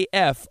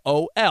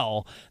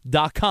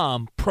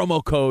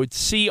 promo code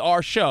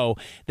CRSHOW.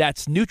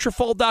 That's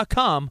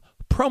Nutrafol.com,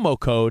 promo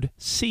code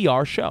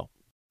CRSHOW.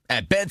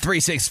 At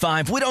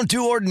Bet365, we don't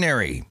do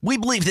ordinary. We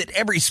believe that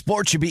every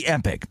sport should be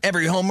epic.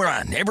 Every home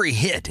run, every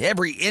hit,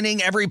 every inning,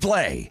 every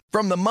play.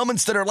 From the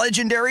moments that are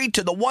legendary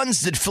to the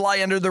ones that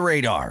fly under the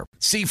radar.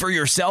 See for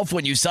yourself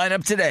when you sign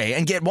up today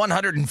and get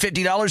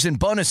 $150 in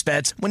bonus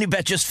bets when you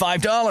bet just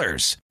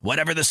 $5.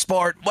 Whatever the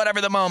sport, whatever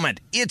the moment,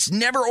 it's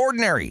never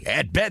ordinary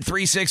at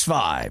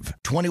Bet365.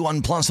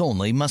 21 plus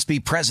only. Must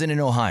be present in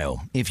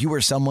Ohio. If you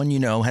or someone you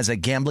know has a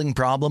gambling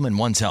problem and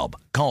wants help,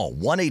 call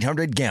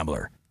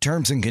 1-800-GAMBLER.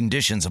 Terms and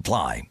conditions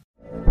apply.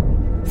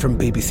 From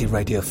BBC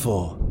Radio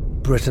 4,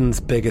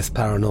 Britain's biggest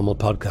paranormal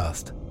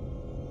podcast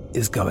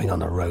is going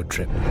on a road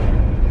trip.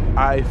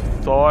 I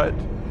thought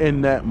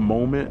in that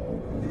moment,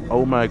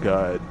 oh my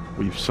God,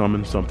 we've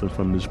summoned something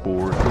from this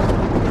board.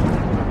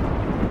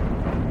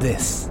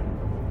 This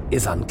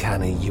is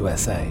Uncanny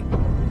USA.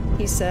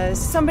 He says,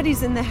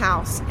 somebody's in the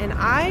house, and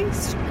I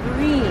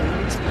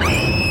screamed.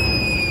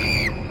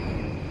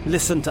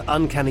 Listen to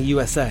Uncanny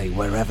USA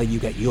wherever you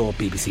get your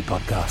BBC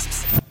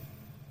podcasts,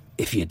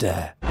 if you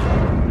dare.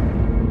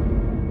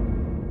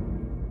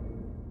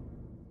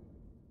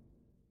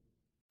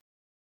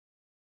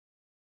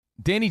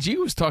 Danny G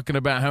was talking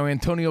about how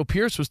Antonio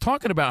Pierce was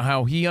talking about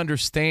how he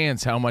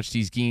understands how much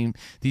these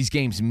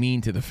games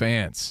mean to the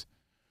fans.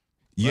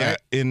 Yeah, right?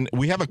 And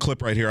we have a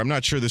clip right here. I'm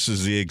not sure this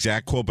is the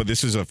exact quote, but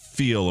this is a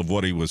feel of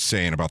what he was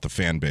saying about the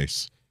fan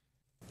base.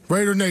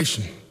 Raider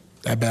Nation,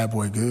 that bad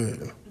boy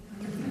good.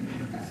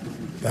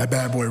 That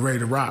bad boy ready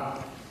to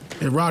rock.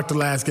 It rocked the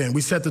last game.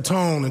 We set the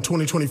tone in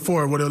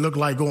 2024, what it'll look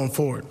like going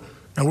forward.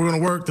 And we're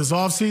going to work this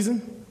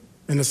offseason,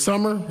 in the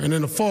summer, and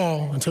in the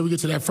fall until we get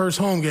to that first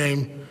home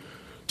game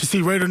to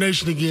see Raider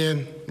Nation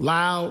again,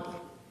 loud,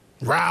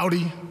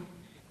 rowdy,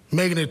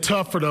 making it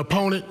tough for the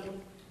opponent,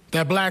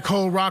 that black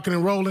hole rocking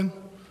and rolling,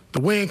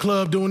 the Win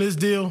Club doing his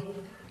deal,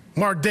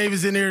 Mark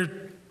Davis in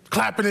there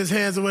clapping his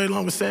hands away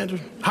along with Sandra,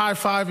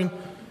 high-fiving,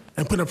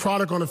 and putting a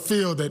product on the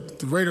field that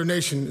the Raider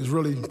Nation is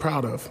really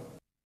proud of.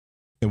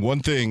 And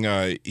one thing,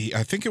 I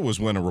think it was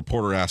when a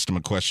reporter asked him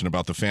a question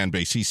about the fan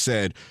base, he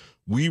said,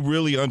 we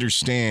really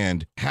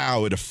understand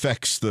how it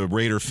affects the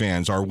Raider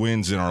fans, our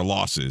wins and our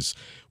losses.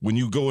 When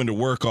you go into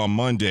work on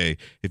Monday,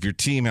 if your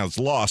team has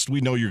lost, we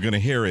know you're going to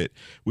hear it.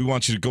 We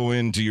want you to go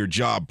into your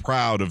job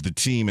proud of the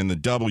team and the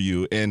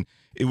W. And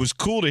it was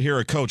cool to hear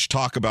a coach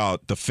talk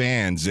about the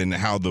fans and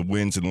how the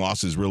wins and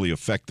losses really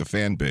affect the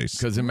fan base.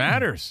 Because it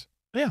matters.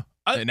 Yeah.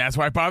 And that's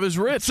why it bothers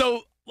Rich.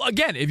 So,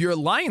 again, if you're a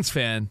Lions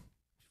fan,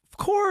 of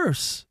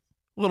course,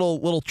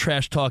 little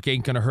trash talk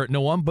ain't going to hurt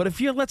no one. But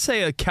if you're, let's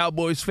say, a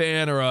Cowboys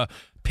fan or a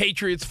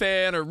Patriots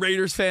fan or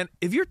Raiders fan,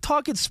 if you're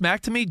talking smack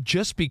to me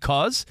just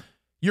because,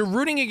 you're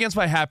rooting against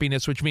my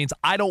happiness, which means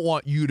I don't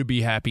want you to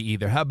be happy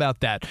either. How about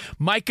that?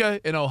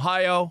 Micah in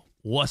Ohio,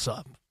 what's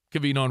up?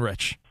 Covino and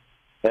Rich.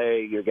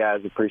 Hey, you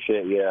guys,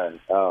 appreciate you.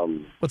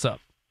 What's up?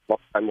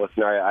 Long-time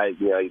listener.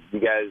 You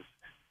guys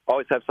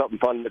always have something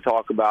fun to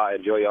talk about. I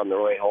enjoy you on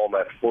the way home. I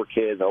have 4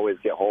 kids. I always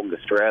get home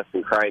distressed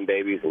and crying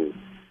babies and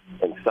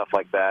stuff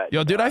like that.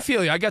 Yo, dude, I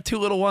feel you. I got 2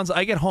 little ones.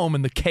 I get home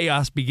and the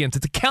chaos begins.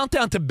 It's a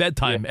countdown to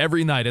bedtime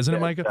every night, isn't it,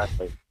 Micah?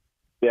 Exactly.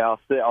 Yeah,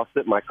 I'll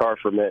sit in my car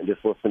for a minute and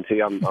just listen to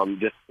you. I'm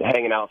just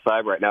hanging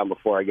outside right now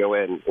before I go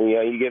in. And,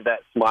 you give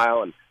that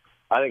smile, and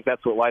I think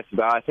that's what life's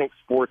about. I think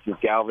sports is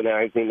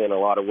galvanizing in a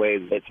lot of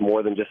ways. It's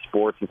more than just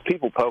sports. It's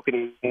people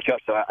poking each other.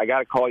 So I got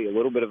to call you a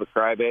little bit of a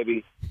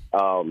crybaby.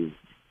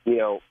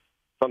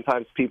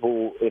 Sometimes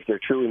people, if they're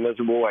truly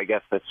miserable, I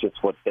guess that's just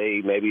what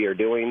they maybe are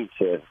doing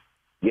to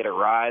get a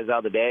rise out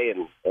of the day,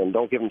 and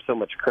don't give them so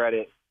much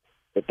credit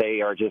that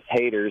they are just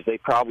haters. They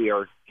probably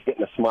are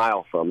getting a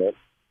smile from it.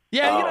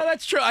 Yeah,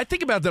 that's true. I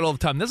think about that all the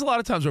time. There's a lot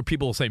of times where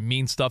people will say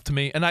mean stuff to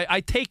me, and I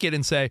take it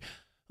and say,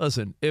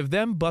 listen, if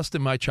them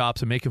busting my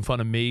chops and making fun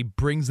of me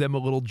brings them a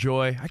little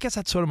joy, I guess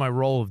that's sort of my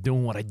role of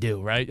doing what I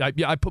do, right?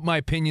 I put my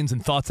opinions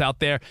and thoughts out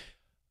there.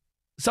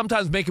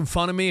 Sometimes making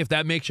fun of me, if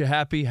that makes you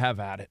happy, have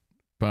at it.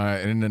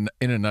 But in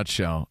a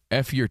nutshell,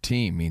 F your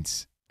team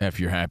means F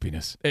your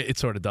happiness. It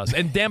sort of does.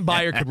 And Dan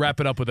Byer could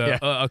wrap it up with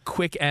a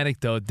quick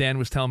anecdote. Dan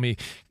was telling me,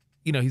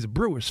 he's a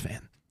Brewers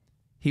fan.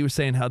 He was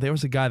saying how there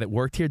was a guy that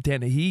worked here,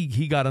 Dan,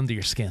 he got under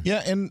your skin.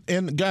 Yeah,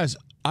 and guys,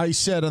 I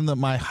said on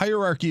my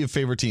hierarchy of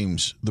favorite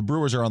teams, the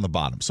Brewers are on the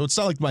bottom. So it's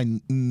not like my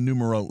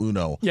numero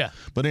uno. Yeah.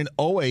 But in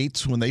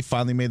 2008, when they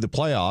finally made the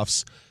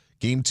playoffs,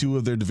 Game 2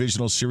 of their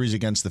divisional series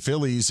against the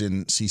Phillies,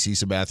 and CC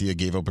Sabathia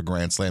gave up a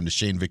grand slam to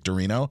Shane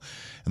Victorino.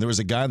 And there was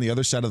a guy on the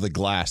other side of the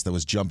glass that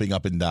was jumping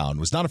up and down,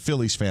 was not a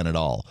Phillies fan at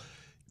all,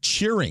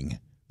 cheering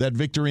that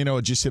Victorino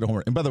had just hit a home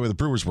run. And by the way, the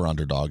Brewers were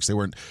underdogs. They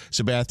weren't.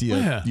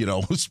 Sabathia,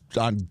 was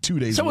on 2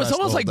 days. So it's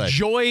almost like day.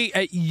 Joy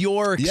at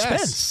your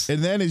expense. Yes.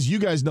 And then, as you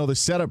guys know, the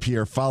setup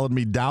here followed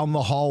me down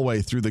the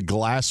hallway through the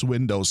glass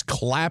windows,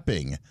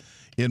 clapping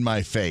in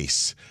my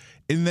face.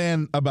 And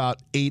then about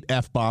 8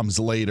 F-bombs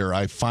later,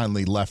 I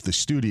finally left the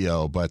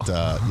studio. But,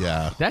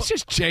 yeah. That's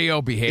just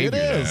J.O. behavior.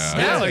 It is.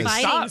 Yeah. It is.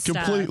 Stop.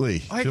 Completely.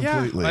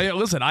 Completely.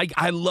 Listen,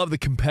 I love the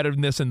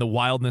competitiveness and the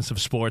wildness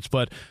of sports,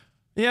 but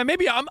yeah,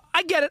 maybe I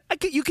get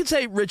it. You could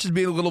say Rich is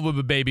being a little bit of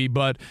a baby,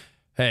 but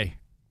hey,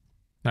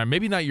 All right,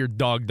 maybe not your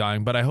dog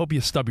dying, but I hope you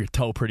stub your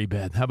toe pretty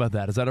bad. How about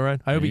that? Is that all right?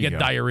 I hope you get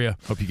diarrhea.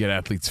 Hope you get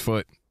athlete's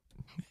foot.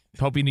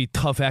 Hope you need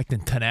tough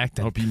actin, tenactin.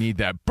 Hope you need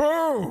that.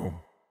 Boom!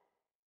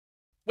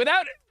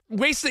 Without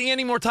wasting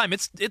any more time,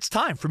 it's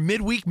time for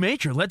Midweek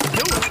Major. Let's do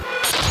it.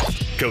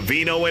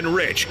 Covino and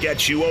Rich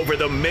get you over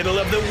the middle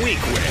of the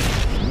week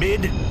with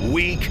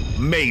Midweek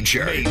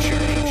Major.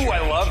 Ooh,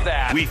 I love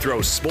that. We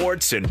throw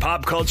sports and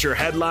pop culture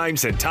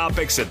headlines and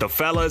topics at the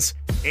fellas,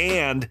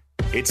 and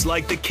it's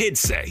like the kids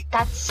say.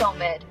 That's so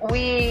mid.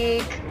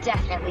 Week,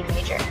 definitely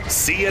major.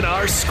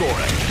 CNR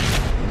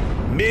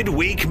scoring.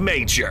 Midweek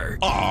Major.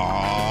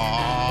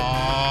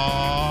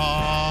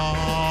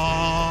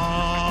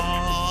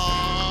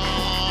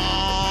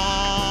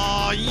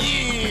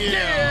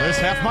 There's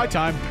half my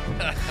time.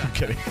 I'm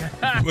kidding.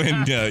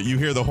 When you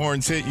hear the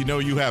horns hit, you know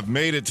you have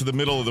made it to the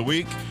middle of the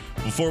week.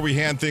 Before we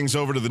hand things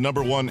over to the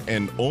number one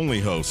and only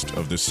host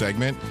of this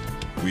segment,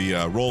 we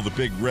roll the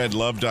big red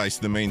love dice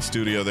in the main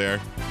studio there.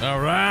 All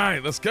right,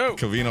 let's go.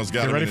 Covino's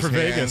got Get him ready in for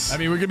his Vegas. hands. I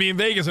mean, we're going to be in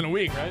Vegas in a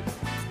week, right?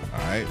 All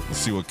right, let's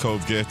see what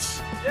Cove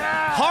gets.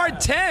 Yeah. Hard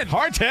 10.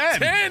 Hard 10.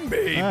 10,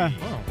 baby. Not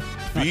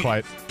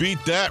quite. Beat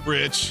that,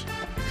 Rich.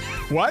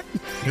 What?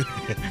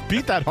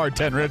 Beat that hard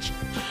 10, Rich.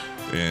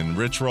 And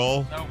Rich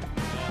roll.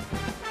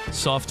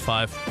 Soft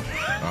 5.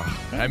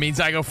 That means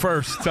I go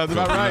first. Sounds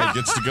about right.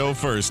 Gets to go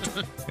first.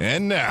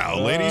 And now,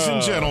 ladies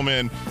and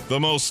gentlemen, the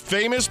most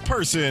famous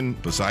person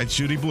besides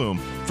Judy Bloom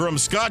from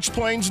Scotch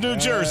Plains, New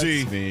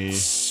Jersey,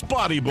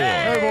 Spotty Boy.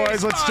 Hey,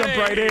 boys, let's jump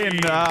right in.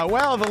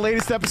 Well, the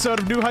latest episode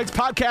of New Heights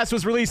Podcast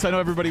was released. I know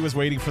everybody was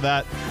waiting for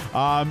that.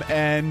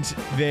 And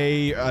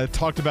they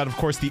talked about, of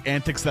course, the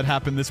antics that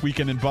happened this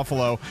weekend in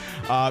Buffalo.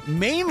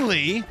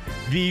 Mainly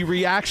the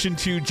reaction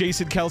to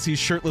Jason Kelsey's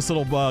shirtless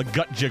little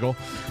gut jiggle.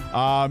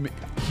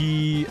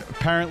 He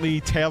apparently,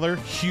 Taylor,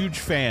 huge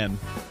fan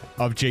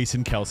of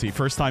Jason Kelsey.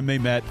 First time they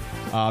met,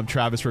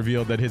 Travis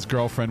revealed that his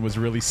girlfriend was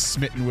really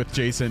smitten with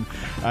Jason.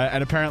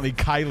 And apparently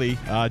Kylie,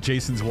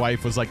 Jason's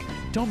wife, was like,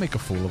 don't make a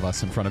fool of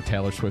us in front of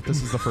Taylor Swift.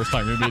 This is the first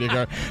time we're meeting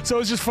her. So it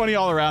was just funny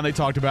all around. They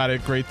talked about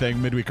it. Great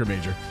thing. Midweek or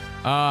major?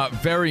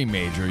 Very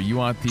major. You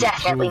want the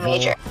Definitely approval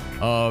major.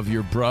 of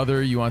your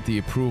brother. You want the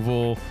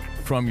approval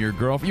from your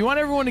girlfriend. You want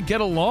everyone to get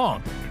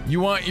along.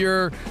 You want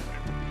your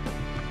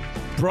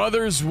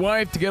brother's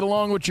wife to get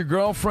along with your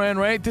girlfriend,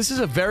 right? This is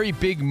a very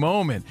big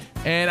moment.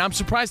 And I'm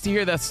surprised to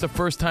hear that's the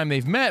first time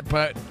they've met,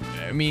 but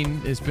I mean,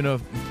 it's been a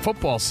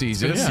football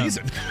season.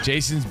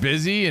 Jason's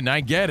busy, and I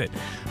get it.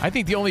 I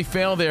think the only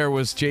fail there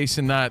was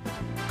Jason not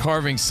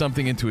carving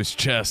something into his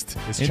chest,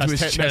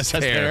 chest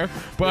hair.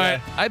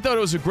 But I thought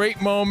it was a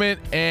great moment,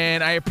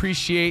 and I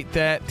appreciate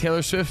that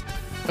Taylor Swift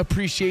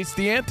appreciates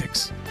the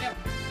antics.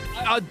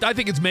 I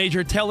think it's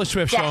major. Taylor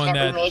Swift showing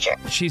that major.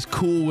 she's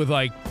cool with,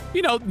 like,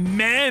 you know,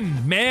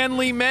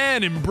 manly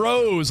men and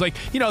bros. Like,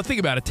 you know,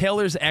 think about it.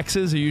 Taylor's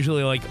exes are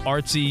usually like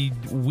artsy,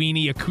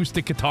 weenie,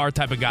 acoustic guitar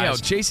type of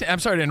guys. Jason, I'm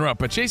sorry to interrupt,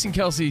 but Jason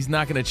Kelsey's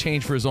not going to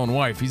change for his own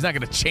wife. He's not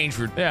going to change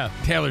for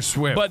Taylor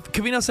Swift. But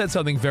Covino said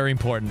something very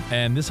important,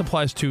 and this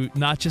applies to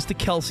not just the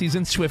Kelseys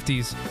and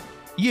Swifties.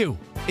 You,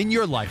 in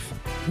your life,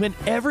 when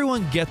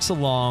everyone gets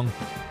along,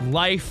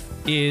 life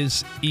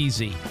is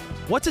easy.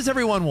 What does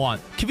everyone want?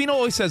 Covino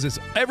always says this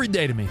every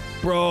day to me.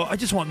 Bro, I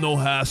just want no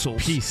hassles.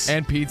 Peace.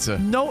 And pizza.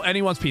 No, and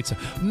he wants pizza.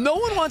 No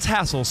one wants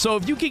hassles. So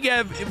if you could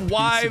have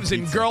wives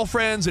and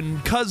girlfriends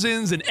and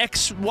cousins and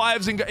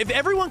ex-wives, and if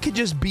everyone could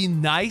just be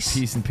nice,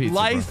 peace and pizza,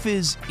 life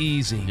is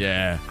easy.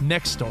 Yeah.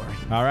 Next story.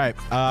 All right.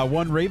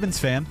 One Ravens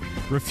fan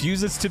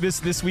refuses to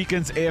miss this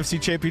weekend's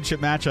AFC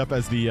Championship matchup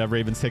as the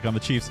Ravens take on the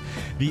Chiefs.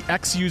 The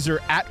ex-user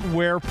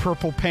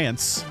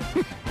 @WearPurplePants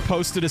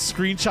posted a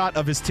screenshot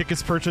of his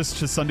tickets purchased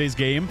to Sunday's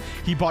game.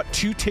 He bought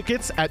 2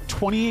 tickets at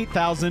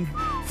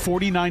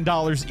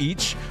 $28,049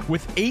 each,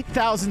 with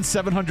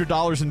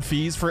 $8,700 in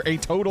fees for a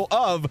total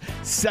of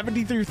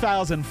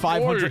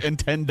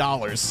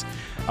 $73,510.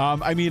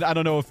 I mean, I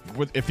don't know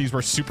if these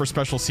were super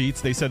special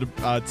seats. They said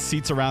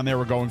seats around there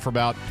were going for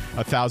about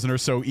 $1,000 or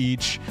so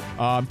each.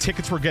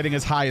 Tickets were getting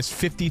as high as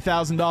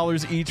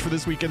 $50,000 each for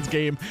this weekend's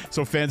game.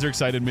 So fans are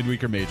excited.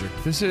 Midweek or major?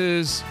 This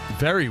is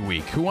very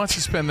weak. Who wants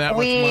to spend that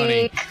much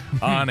money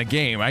on a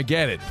game? I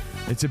get it.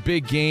 It's a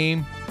big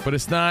game, but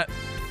it's not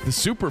the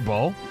Super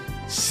Bowl.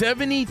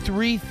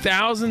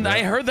 $73,000.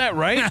 I heard that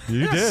right.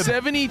 You did.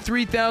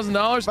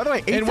 $73,000. By the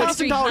way,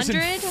 $8,000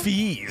 in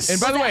fees. And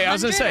by the way, I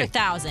was going to say,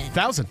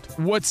 1,000.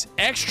 What's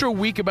extra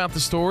weak about the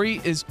story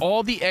is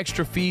all the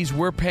extra fees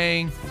we're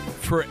paying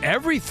for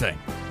everything.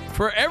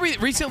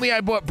 Recently,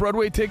 I bought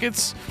Broadway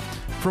tickets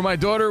for my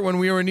daughter when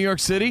we were in New York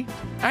City.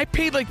 I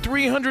paid like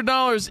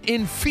 $300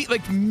 in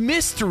like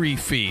mystery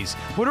fees.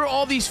 What are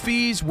all these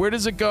fees? Where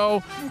does it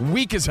go?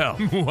 Weak as hell.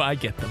 I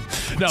get them.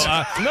 No,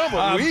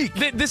 but weak.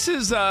 This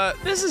is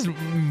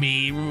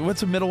me.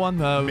 What's the middle one?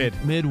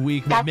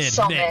 Midweek. That's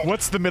so mid.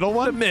 What's the middle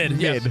one? The mid. Mid.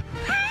 Yes.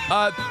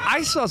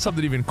 I saw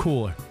something even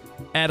cooler.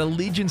 At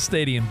Allegiant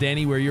Stadium,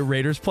 Danny, where your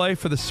Raiders play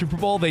for the Super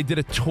Bowl, they did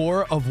a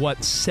tour of what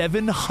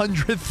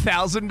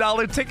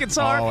 $700,000 tickets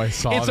are. Oh, I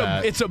saw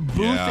that. It's a booth.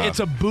 Yeah. It's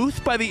a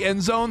booth by the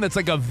end zone that's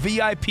like a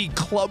VIP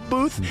club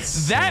booth.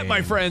 Insane. That,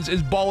 my friends,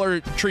 is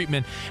baller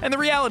treatment. And the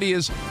reality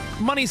is,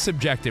 money's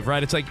subjective,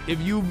 right? It's like if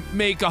you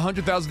make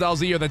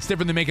 $100,000 a year, that's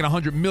different than making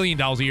 $100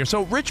 million a year.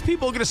 So rich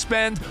people are going to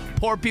spend,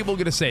 poor people are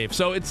going to save.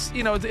 So it's,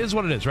 it is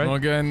what it is, right? Well,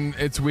 again,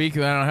 it's weak,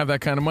 and I don't have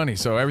that kind of money,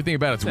 so everything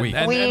about it's weak.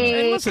 And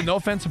listen, no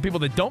offense to people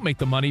that don't make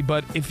the money,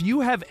 but if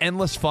you have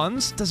endless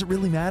funds, does it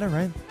really matter,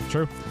 right?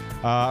 True.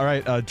 All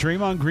right,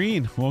 Draymond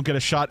Green won't get a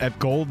shot at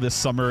gold this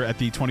summer at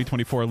the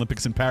 2024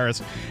 Olympics in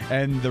Paris.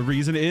 And the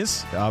reason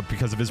is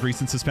because of his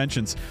recent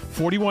suspensions.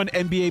 41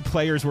 NBA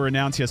players were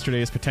announced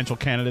yesterday as potential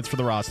candidates for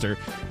the roster.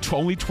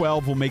 Only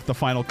 12 will make the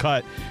final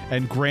cut.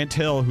 And Grant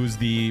Hill, who's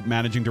the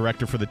managing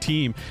director for the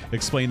team,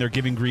 explained they're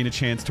giving Green a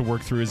chance to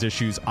work through his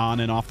issues on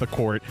and off the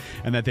court,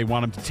 and that they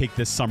want him to take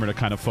this summer to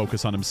kind of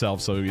focus on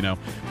himself, so, no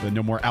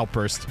more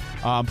outbursts.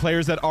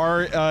 Players that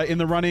are in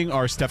the running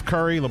are Steph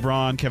Curry,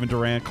 LeBron, Kevin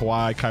Durant,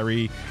 Kawhi, Kyrie,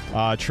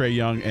 Trae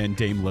Young, and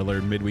Dame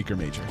Lillard. Midweek or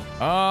major?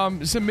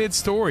 It's a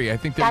mid-story. I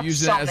think they're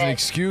using it as an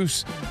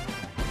excuse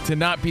to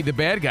not be the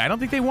bad guy. I don't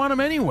think they want him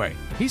anyway.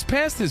 He's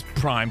past his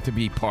prime to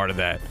be part of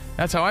that.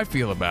 That's how I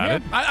feel about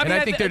it.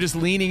 I think they're just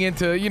leaning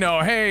into, he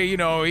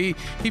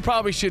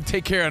probably should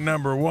take care of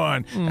number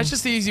one. That's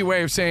just the easy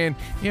way of saying,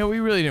 we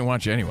really didn't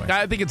want you anyway.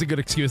 I think it's a good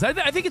excuse.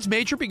 I think it's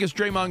major because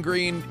Draymond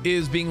Green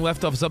is being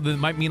left off something that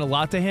might mean a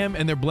lot to him,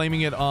 and they're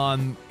blaming it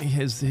on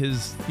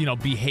his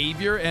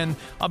behavior. And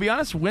I'll be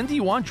honest, when do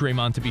you want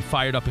Draymond to be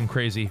fired up and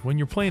crazy? When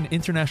you're playing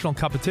international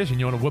competition,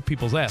 you want to whoop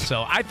people's ass.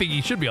 So I think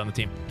he should be on the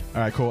team.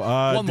 All right, cool.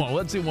 One more.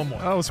 Let's do one more.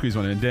 We'll squeeze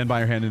one in. Dan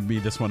Beyer handed me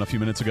this one a few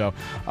minutes ago.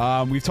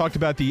 We've talked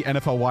about the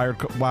NFL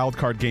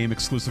wildcard game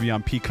exclusively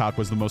on Peacock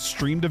was the most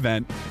streamed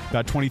event,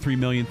 about 23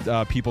 million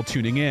people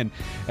tuning in.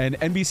 And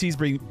NBC's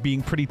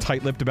being pretty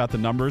tight-lipped about the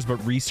numbers,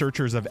 but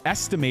researchers have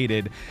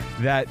estimated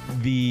that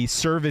the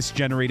service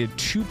generated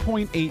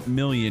 2.8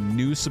 million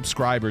new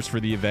subscribers for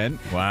the event,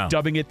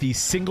 dubbing it the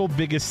single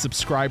biggest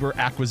subscriber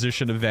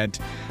acquisition event.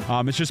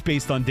 It's just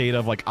based on data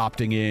of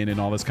opting in and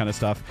all this kind of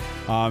stuff.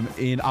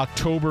 In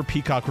October,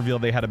 Peacock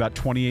revealed they had about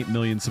 28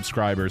 million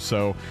subscribers,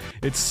 so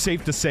it's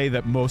safe to say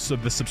that most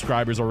of the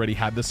subscribers already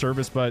had the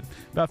service, but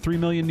about 3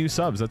 million new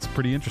subs. That's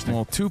pretty interesting.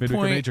 Well,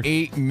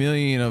 2.8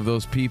 million of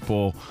those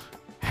people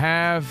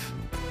have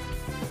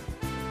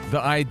the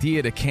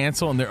idea to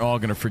cancel, and they're all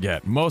going to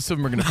forget. Most of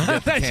them are going to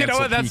forget to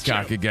cancel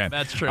Peacock again.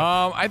 That's true.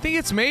 I think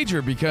it's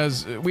major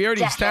because we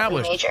already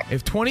established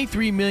if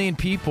 23 million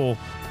people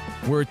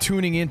were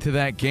tuning into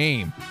that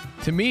game,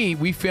 to me,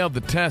 we failed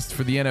the test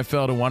for the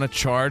NFL to want to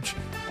charge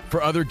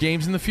for other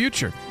games in the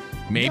future.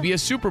 Maybe a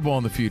Super Bowl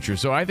in the future.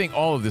 So I think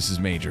all of this is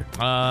major.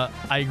 I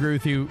agree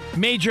with you.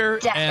 Major.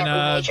 Definitely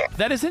major.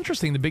 That is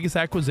interesting. The biggest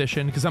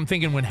acquisition, because I'm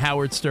thinking when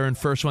Howard Stern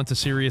first went to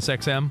Sirius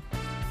XM,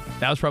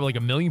 that was probably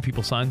 1 million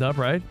people signed up,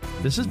 right?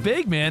 This is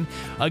big, man.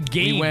 A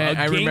game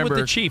with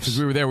the Chiefs. Because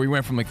we were there, we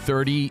went from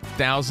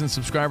 30,000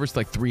 subscribers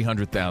to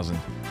 300,000.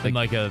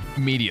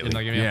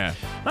 Immediately. Yeah.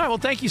 All right, well,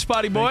 thank you,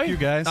 Spotty Boy. Thank you,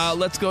 guys.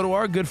 Let's go to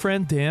our good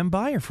friend Dan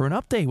Beyer for an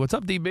update. What's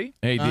up, DB?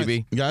 Hey,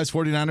 DB. Guys,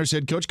 49ers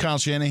head coach Kyle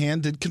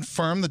Shanahan did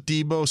confirm that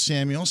Deebo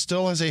Samuel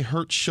still has a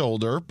hurt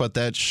shoulder, but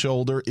that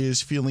shoulder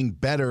is feeling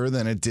better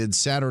than it did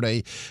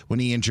Saturday when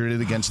he injured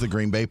it against the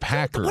Green Bay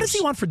Packers. What does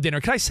he want for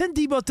dinner? Can I send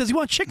Deebo? Does he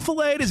want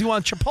Chick-fil-A? Does he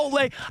want Chipotle?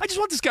 I just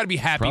want this guy to be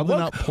happy. Probably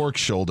not pork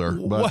shoulder,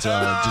 but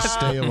just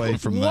stay away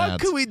from that. What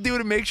can we do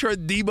to make sure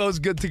Deebo's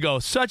good to go?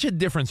 Such a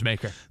difference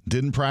maker.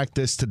 Didn't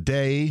practice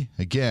today.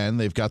 Again,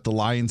 they've got the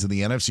Lions in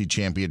the NFC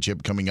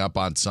Championship coming up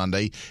on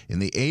Sunday. In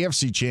the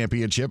AFC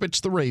Championship,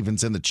 it's the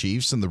Ravens and the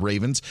Chiefs, and the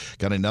Ravens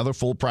got another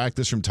full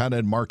practice from tight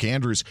end Mark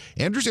Andrews.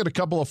 Andrews had a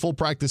couple of full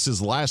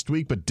practices last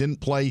week, but didn't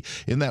play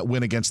in that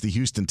win against the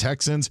Houston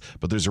Texans,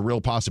 but there's a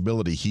real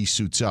possibility he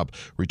suits up,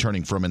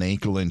 returning from an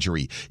ankle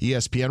injury.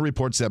 ESPN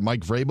reports that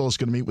Mike Vrabel is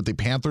going to meet with the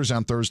Panthers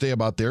on Thursday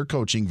about their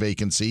coaching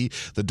vacancy.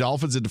 The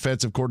Dolphins and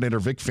defensive coordinator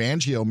Vic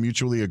Fangio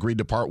mutually agreed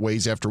to part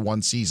ways after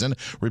one season.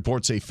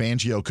 Reports say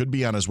Fangio could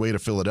be on his way to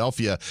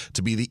Philadelphia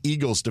to be the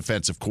Eagles'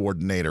 defensive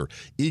coordinator.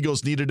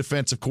 Eagles need a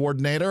defensive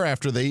coordinator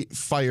after they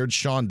fired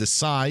Sean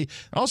Desai.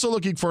 Also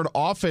looking for an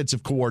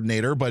offensive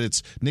coordinator, but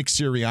it's Nick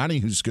Sirianni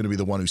who's going to be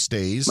the one who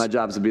stays. My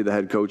job is to be the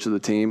head coach of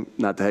the team,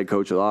 not the head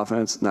coach of the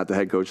offense, not the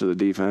head coach of the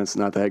defense,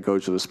 not the head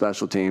coach of the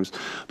special teams,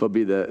 but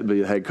be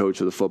the head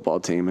coach of the football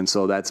team. And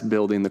so that's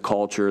building the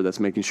culture. That's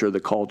making sure the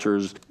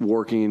culture's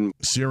working.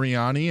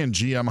 Sirianni and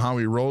GM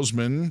Howie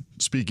Roseman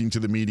speaking to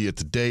the media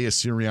today as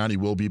Sirianni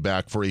will be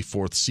back for a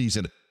fourth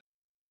season.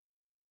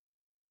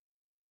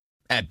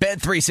 At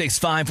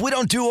Bet365, we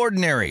don't do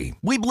ordinary.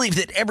 We believe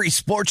that every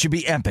sport should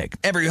be epic.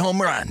 Every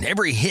home run,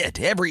 every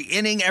hit, every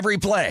inning, every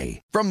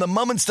play. From the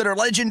moments that are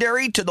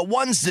legendary to the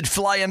ones that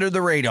fly under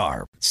the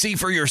radar. See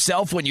for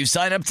yourself when you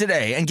sign up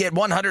today and get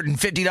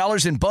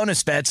 $150 in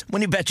bonus bets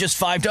when you bet just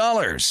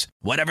 $5.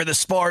 Whatever the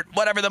sport,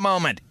 whatever the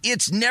moment,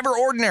 it's never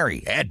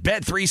ordinary at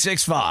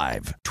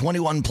Bet365.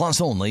 21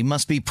 plus only.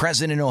 Must be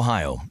present in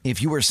Ohio.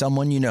 If you or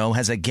someone you know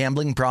has a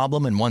gambling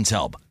problem and wants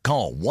help,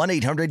 call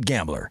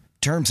 1-800-GAMBLER.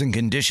 Terms and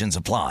conditions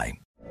apply.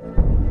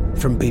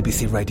 From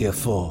BBC Radio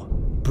 4,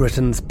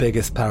 Britain's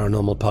biggest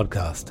paranormal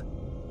podcast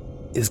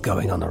is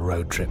going on a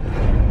road trip.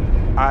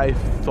 I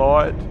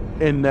thought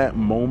in that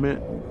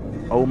moment,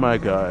 oh my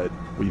God,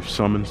 we've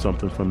summoned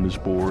something from this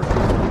board.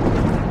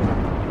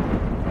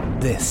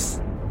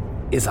 This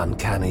is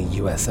Uncanny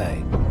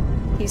USA.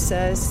 He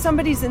says,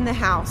 somebody's in the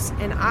house,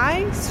 and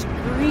I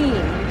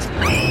screamed.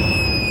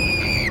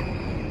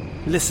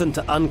 Listen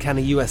to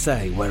Uncanny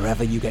USA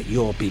wherever you get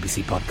your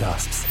BBC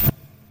podcasts,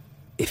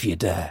 if you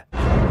dare.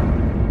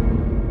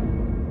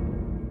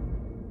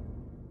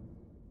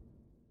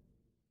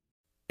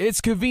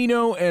 It's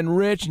Covino and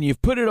Rich, and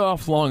you've put it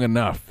off long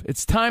enough.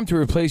 It's time to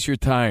replace your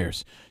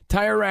tires.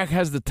 Tire Rack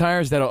has the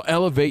tires that'll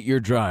elevate your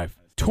drive.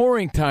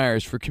 Touring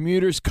tires for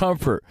commuters'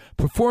 comfort,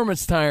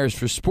 performance tires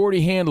for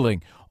sporty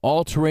handling,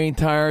 all-terrain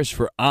tires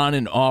for on-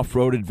 and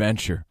off-road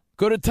adventure.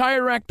 Go to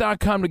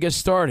TireRack.com to get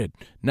started.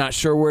 Not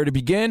sure where to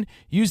begin?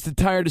 Use the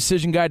Tire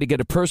Decision Guide to get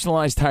a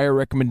personalized tire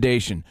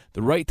recommendation.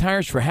 The right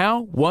tires for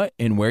how, what,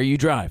 and where you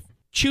drive.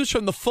 Choose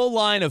from the full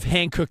line of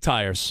hand-cooked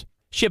tires.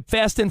 Ship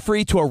fast and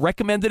free to a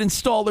recommended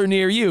installer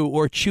near you,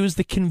 or choose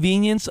the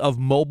convenience of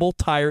mobile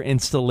tire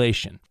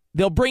installation.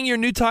 They'll bring your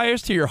new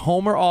tires to your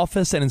home or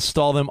office and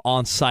install them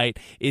on site.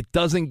 It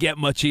doesn't get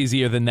much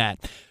easier than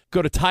that.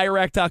 Go to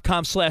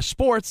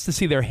TireRack.com/sports to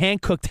see their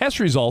hand-cooked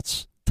test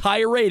results,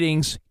 tire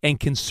ratings, and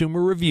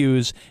consumer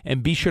reviews,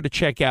 and be sure to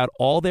check out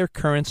all their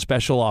current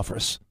special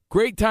offers.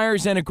 Great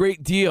tires and a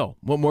great deal.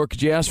 What more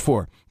could you ask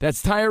for?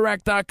 That's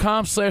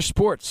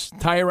TireRack.com/sports.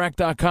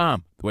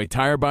 TireRack.com, the way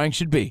tire buying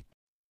should be.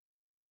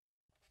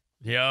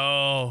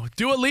 Yo,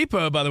 Dua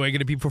Lipa, by the way, going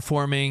to be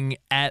performing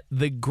at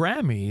the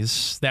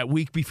Grammys that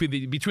week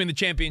between the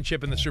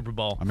championship and the Super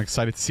Bowl. I'm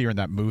excited to see her in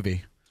that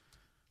movie.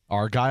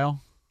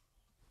 Argyle?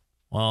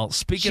 Well,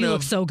 speaking She of...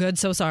 looks so good,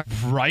 so sorry.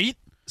 Right?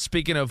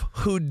 Speaking of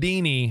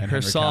Houdini, And her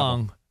Henry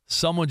song, Cavill.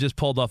 someone just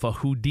pulled off a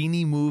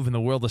Houdini move in the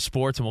world of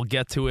sports, and we'll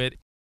get to it.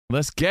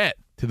 Let's get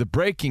to the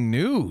breaking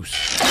news.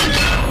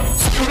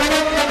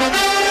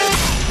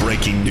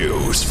 Breaking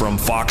news from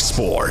Fox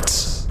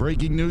Sports.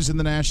 Breaking news in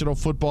the National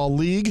Football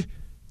League.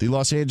 The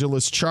Los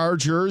Angeles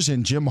Chargers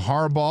and Jim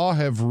Harbaugh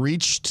have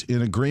reached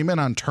an agreement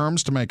on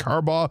terms to make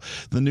Harbaugh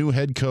the new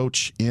head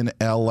coach in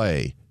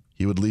L.A.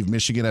 He would leave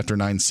Michigan after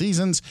 9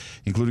 seasons,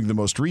 including the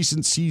most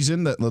recent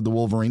season that led the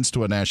Wolverines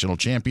to a national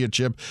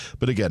championship.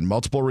 But again,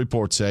 multiple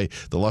reports say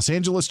the Los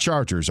Angeles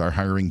Chargers are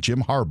hiring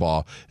Jim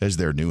Harbaugh as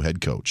their new head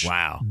coach.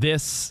 Wow.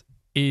 This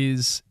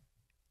is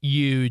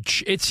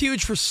huge. It's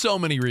huge for so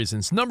many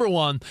reasons. Number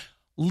one,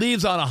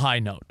 leaves on a high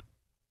note.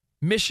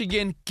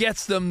 Michigan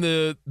gets them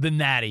the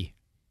natty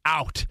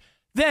out.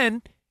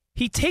 Then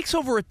he takes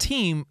over a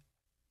team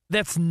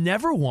that's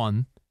never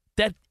won,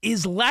 that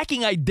is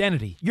lacking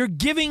identity. You're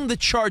giving the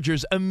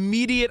Chargers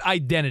immediate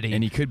identity.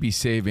 And he could be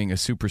saving a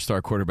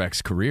superstar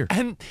quarterback's career.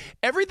 And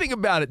everything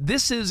about it,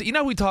 this is,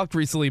 we talked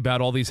recently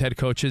about all these head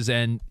coaches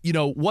and,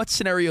 what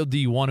scenario do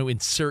you want to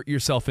insert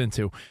yourself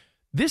into?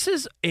 This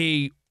is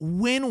a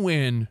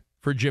win-win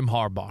for Jim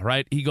Harbaugh,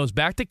 right? He goes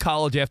back to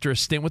college after a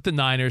stint with the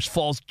Niners,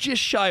 falls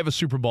just shy of a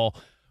Super Bowl,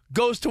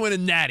 goes to win a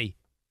natty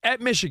at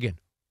Michigan,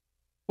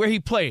 where he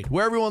played,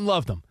 where everyone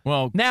loved him.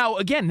 Well, now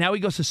he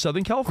goes to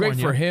Southern California.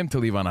 Great for him to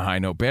leave on a high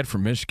note. Bad for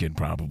Michigan,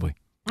 probably.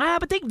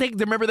 But they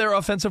remember their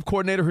offensive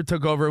coordinator who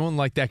took over. Everyone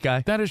liked that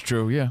guy. That is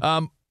true,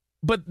 yeah.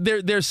 But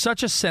there's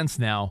such a sense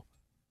now,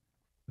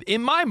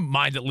 in my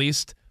mind at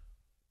least,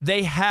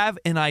 they have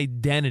an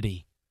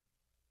identity.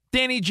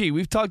 Danny G,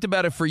 we've talked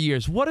about it for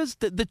years. What is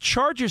the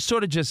Chargers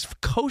sort of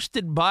just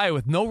coasted by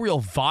with no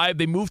real vibe?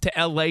 They moved to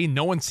L.A.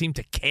 No one seemed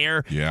to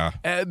care. Yeah.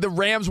 The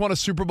Rams won a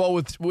Super Bowl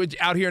with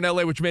out here in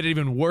L.A., which made it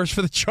even worse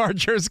for the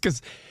Chargers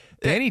because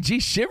Danny G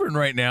shivering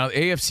right now.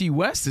 AFC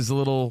West is a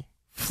little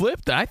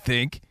flipped, I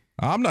think.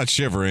 I'm not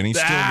shivering. He's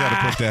still got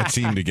to put that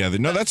team together.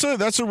 No,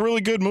 that's a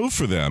really good move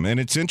for them. And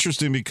it's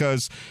interesting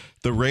because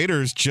the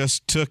Raiders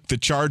just took the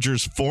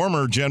Chargers'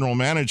 former general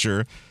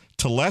manager,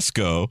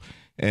 Telesco,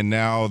 and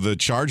now the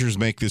Chargers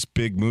make this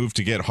big move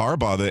to get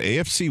Harbaugh. The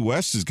AFC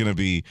West is going to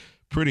be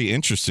pretty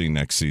interesting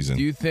next season.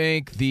 Do you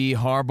think the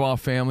Harbaugh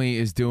family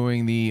is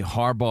doing the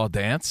Harbaugh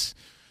dance?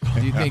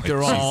 Do you think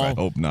they're all I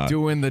hope not.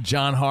 doing the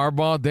John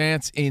Harbaugh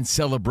dance in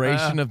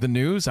celebration of the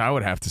news? I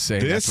would have to say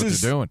that's what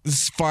they're doing.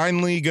 This is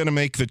finally going to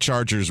make the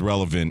Chargers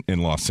relevant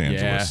in Los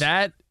Angeles. Yeah.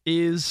 That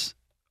is,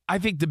 I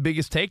think, the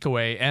biggest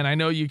takeaway. And I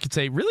know you could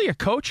say, really, a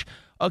coach,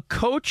 a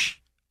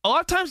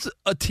lot of times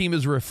a team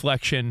is a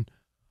reflection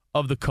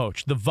of the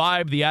coach, the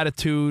vibe, the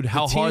attitude,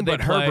 how hard they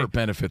play. Herbert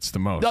benefits the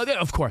most. No,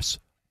 of course.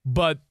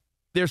 But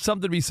there's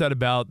something to be said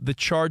about the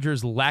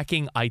Chargers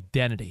lacking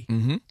identity.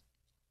 Mm-hmm.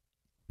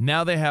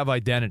 Now they have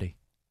identity.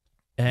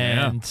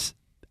 And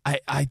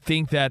I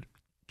think that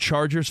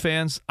Chargers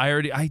fans,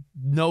 I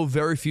know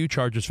very few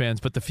Chargers fans,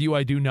 but the few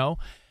I do know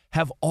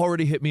have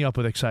already hit me up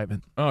with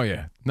excitement. Oh,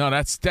 yeah. No,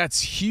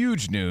 that's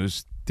huge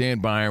news.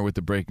 Dan Byer with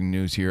the breaking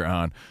news here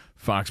on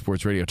Fox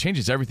Sports Radio.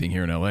 Changes everything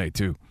here in L.A.,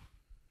 too.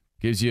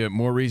 Gives you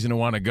more reason to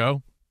want to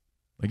go.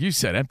 Like you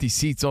said, empty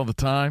seats all the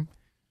time.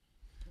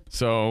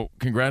 So,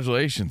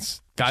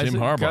 congratulations, Jim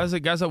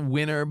Harbaugh. Guy's a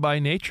winner by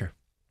nature.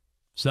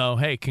 So,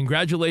 hey,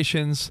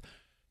 congratulations,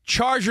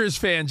 Chargers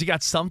fans. You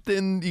got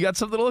something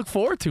to look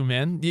forward to,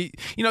 man. You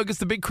know, because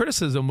the big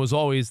criticism was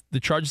always the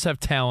Chargers have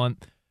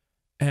talent,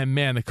 and,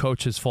 man, the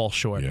coaches fall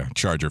short. Yeah,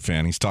 Charger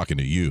fan. He's talking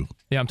to you.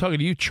 Yeah, I'm talking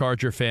to you,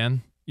 Charger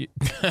fan.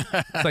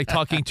 It's like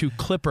talking to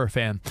Clipper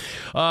fan.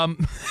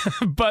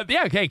 But,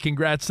 yeah, okay,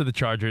 congrats to the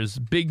Chargers.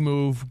 Big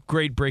move,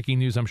 great breaking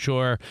news, I'm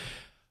sure.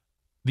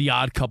 The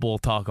Odd Couple will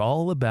talk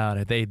all about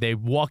it. They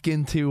walk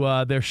into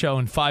their show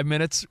in 5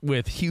 minutes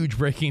with huge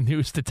breaking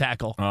news to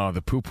tackle. Oh,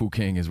 the Poo Poo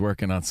King is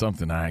working on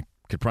something. I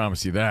could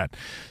promise you that.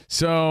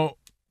 So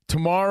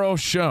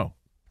tomorrow's show,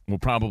 we'll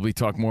probably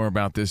talk more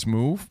about this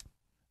move.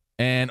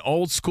 And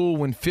old school,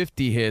 when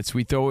 50 hits,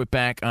 we throw it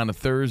back on a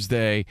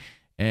Thursday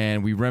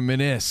and we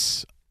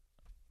reminisce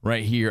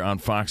right here on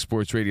Fox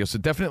Sports Radio. So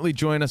definitely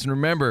join us. And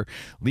remember,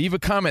 leave a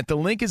comment. The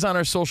link is on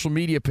our social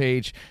media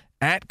page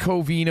at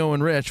Covino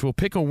and Rich. We'll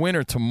pick a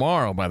winner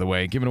tomorrow, by the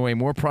way, giving away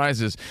more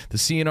prizes. The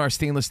CNR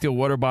stainless steel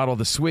water bottle,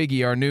 the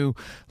Swiggy, our new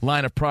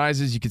line of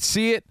prizes. You can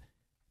see it.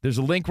 There's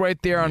a link right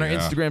there on our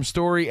Instagram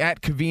story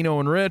at Covino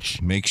and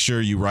Rich. Make sure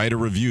you write a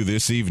review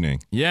this evening.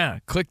 Yeah,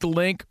 click the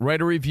link,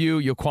 write a review.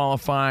 You'll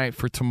qualify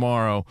for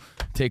tomorrow.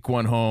 Take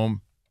one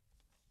home.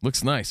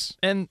 Looks nice.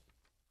 And,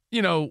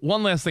 you know,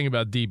 one last thing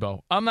about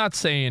Debo. I'm not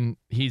saying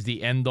he's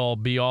the end-all,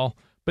 be-all,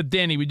 but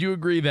Danny, would you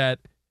agree that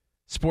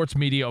sports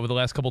media over the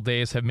last couple of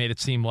days have made it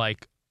seem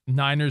like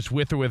Niners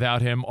with or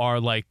without him are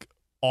like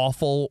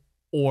awful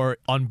or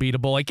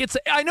unbeatable? Like he's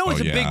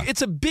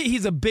a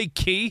big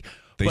key.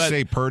 They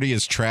say Purdy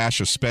is trash,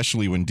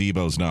 especially when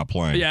Debo's not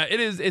playing. Yeah, it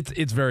is.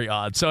 It's very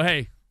odd. So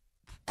hey,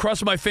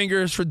 cross my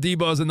fingers for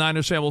Debo as a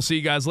Niners fan. We'll see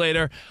you guys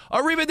later.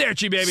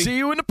 Arrivederci, baby. See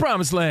you in the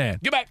promised land.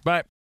 Goodbye.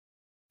 Bye.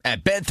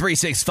 At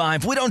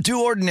Bet365, we don't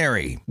do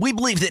ordinary. We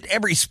believe that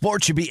every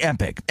sport should be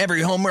epic.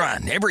 Every home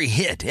run, every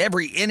hit,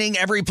 every inning,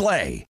 every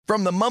play.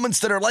 From the moments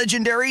that are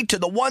legendary to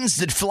the ones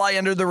that fly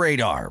under the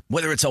radar.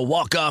 Whether it's a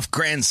walk-off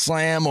grand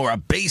slam or a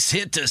base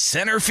hit to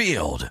center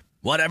field.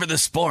 Whatever the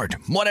sport,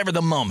 whatever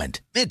the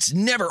moment. It's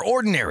never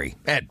ordinary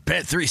at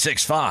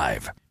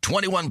Bet365.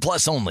 21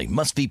 plus only.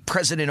 Must be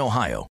present in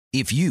Ohio.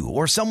 If you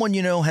or someone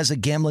you know has a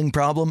gambling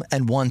problem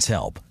and wants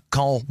help,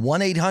 call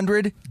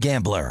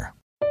 1-800-GAMBLER.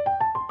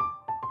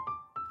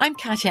 I'm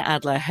Katya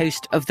Adler,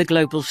 host of The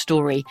Global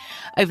Story.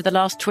 Over the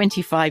last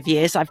 25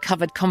 years, I've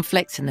covered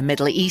conflicts in the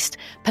Middle East,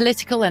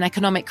 political and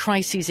economic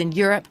crises in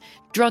Europe,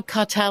 drug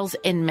cartels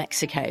in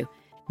Mexico.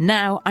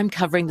 Now I'm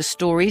covering the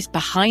stories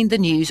behind the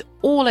news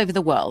all over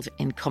the world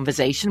in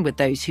conversation with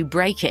those who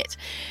break it.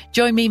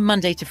 Join me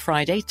Monday to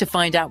Friday to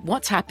find out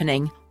what's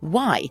happening,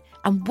 why,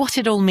 and what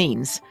it all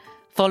means.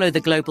 Follow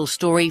The Global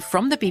Story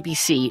from the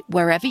BBC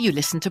wherever you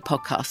listen to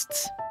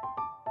podcasts.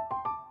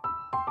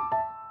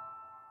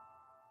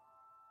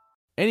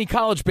 Any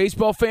college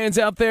baseball fans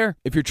out there?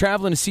 If you're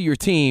traveling to see your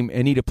team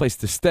and need a place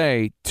to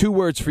stay, 2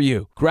 words for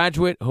you: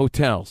 Graduate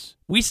Hotels.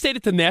 We stayed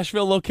at the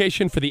Nashville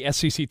location for the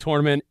SEC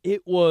tournament.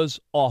 It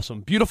was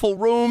awesome. Beautiful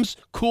rooms,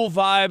 cool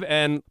vibe,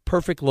 and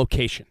perfect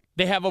location.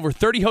 They have over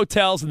 30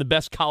 hotels in the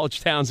best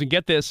college towns, and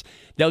get this,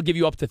 they'll give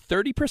you up to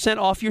 30%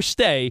 off your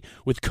stay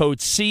with code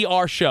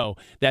CRSHOW.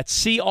 That's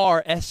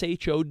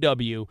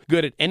CRSHOW.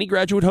 Good at any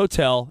Graduate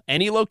Hotel,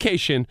 any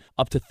location,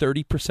 up to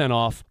 30%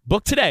 off.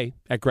 Book today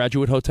at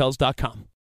graduatehotels.com.